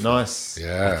Brains, Nice.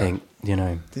 Yeah. I think you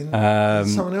know. Didn't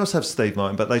someone else have Steve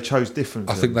Martin, but they chose different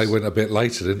I think they went a bit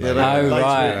later, didn't Yeah, they? they went later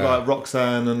right. with, like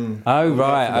Roxanne and... Oh,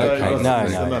 right, okay.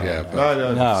 No. Yeah,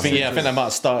 No. I think they might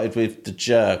have started with The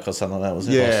Jerk or something like that, was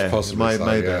it? Yeah, Possibly so,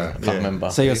 maybe. yeah. I can't remember.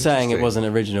 So you're saying it Interesting. wasn't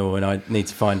original and I need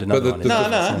to find another the- one? the- is No, it?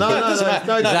 no, No, it doesn't matter.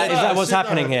 no, Is that what's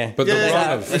happening here? But the Yeah,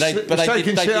 run of It's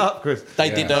shaking shit up, Chris. They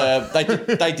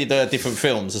did different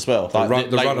films as well. the Like, run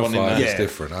later of on in Fire the- is Yeah.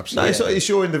 different, No, absolutely. it's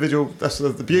your individual... That's the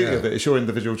beauty Yeah. of it. It's your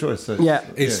individual choice. So. Yeah,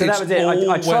 It's- so that it's was it. all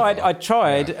I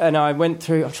tried, weather. and I went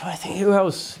through. I'm trying to think who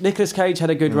else. Nicolas Cage had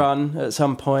a good run at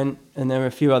some point, and there were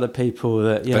a few other people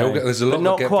that you They know. all get, there's a lot but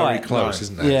not that get quite. very close,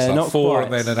 isn't there? Yeah, It's like not 4 quite.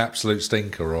 and then an absolute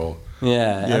stinker, or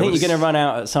Yeah, I think well, you're going to run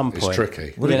out at some it's point.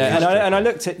 tricky. You know, and I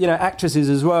looked at actresses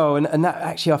as well, and that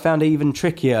actually I found even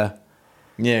trickier.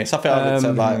 Yeah, so I felt I looked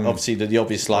at like obviously the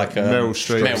obvious like Meryl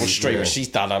Streep. Meryl Streep, Yeah. she's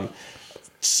done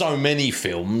so many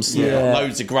films. Yeah.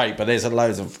 Loads are great, but there's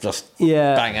loads of just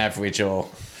Yeah. bang average or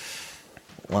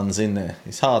ones in there.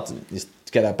 It's hard to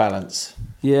get that balance.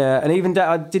 Yeah, and even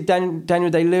I did Daniel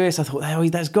Day-Lewis. I thought, oh,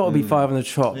 that's got to be 5 on the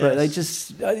trot. But they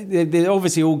just, they're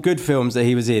obviously all good films that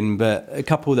he was in, but a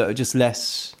couple that are just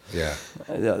less, Yeah.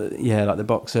 like The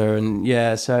Boxer and Oh,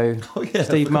 yeah,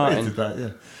 Steve I Martin. did that, yeah.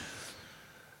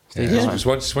 Yeah. It's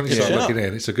when you start Yeah. looking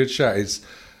in, it's a good shout. It's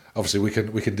obviously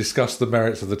we can discuss the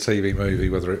merits of the TV movie,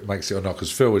 whether it makes it or not. Because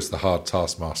Phil is the hard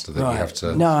taskmaster that Right. you have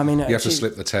to. No, I mean, you have to actually,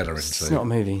 slip the tenner into. It's not a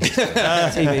movie. It's a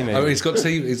TV movie. I mean, it's got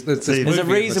TV. There's There's a movie at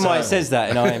reason the why it time. says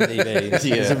that in IMDb.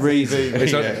 There's a reason.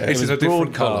 It's It in was a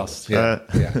different colour. broadcast. Yeah,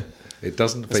 yeah. It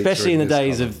doesn't, feature Especially in the this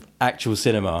days colour. of actual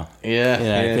cinema. Yeah, You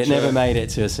know, if it never made it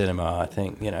to a cinema, I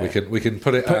think, you know. We can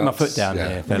put it. Putting my out. foot down yeah.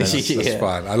 here, fellas. That's Yeah.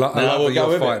 fine. I like No, that we'll you're go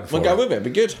with fighting it. for We'll go with it. It'd be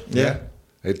good. Yeah.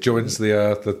 It joins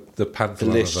the pantheon.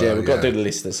 The list, yeah. We've got to do the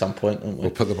list at some point, haven't we? We'll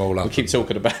put them all up. We keep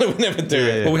talking about it. We never do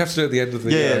it. Well, we have to do it at the end of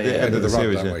the end of the run,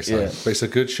 series, don't yeah. we? So, Yeah. but it's a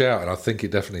good shout, and I think it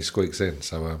definitely squeaks in.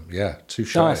 So,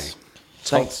 touche. Nice.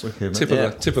 Thanks. Tip man. of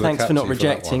the tip of the Thanks cap for not to you that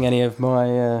rejecting any of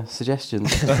my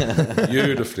suggestions. one.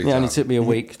 Beautifully It only done. took me a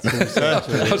week. I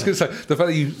was going to say the fact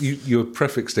that you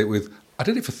prefixed it with "I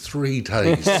did it for 3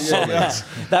 days." solid.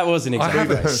 That was an I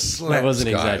haven't exaggeration. slept. That was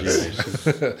an guys.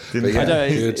 exaggeration. But yeah, I don't,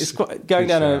 good- it's quite, going good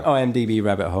down an shout. IMDb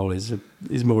rabbit hole is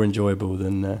more enjoyable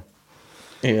than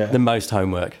Yeah. most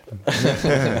homework.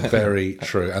 Very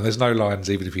true. And there's no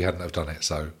lines even if you hadn't have done it.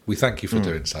 So we thank you for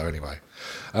doing so anyway.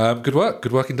 Good work.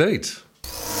 Good work indeed.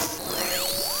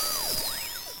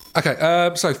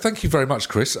 Okay, so thank you very much,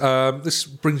 Chris. This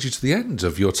brings you to the end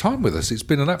of your time with us. It's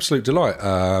been an absolute delight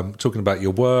talking about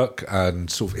your work and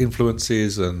sort of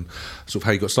influences and sort of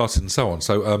how you got started and so on.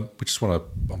 So we just want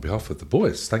to, on behalf of the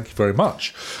boys, thank you very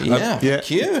much. Yeah. Yeah.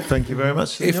 Thank you. Thank you very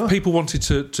much. If senor. people wanted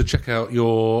to check out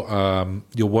your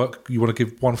work, you want to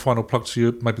give one final plug to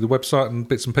your, maybe the website and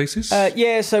bits and pieces? So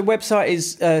website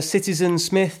is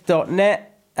citizensmith.net.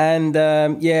 And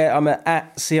I'm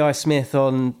at CI Smith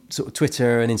on sort of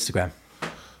Twitter and Instagram.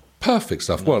 Perfect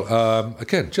stuff. Well,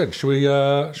 again, Jen, should we do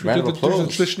Round of the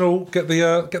applause. traditional get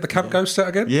the camp ghost out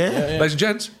again? Yeah. Ladies and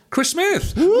gents, Chris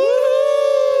Smith.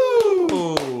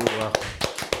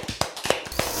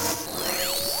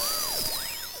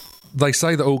 They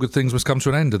say that all good things must come to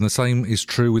an end, and the same is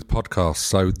true with podcasts.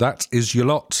 So that is your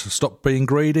lot. Stop being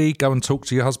greedy. Go and talk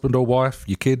to your husband or wife,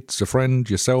 your kids, a friend,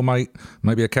 your cellmate,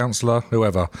 maybe a counsellor,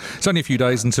 whoever. It's only a few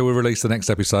days until we release the next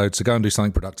episode, so go and do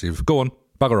something productive. Go on,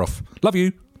 bugger off. Love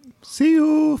you. See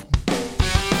you.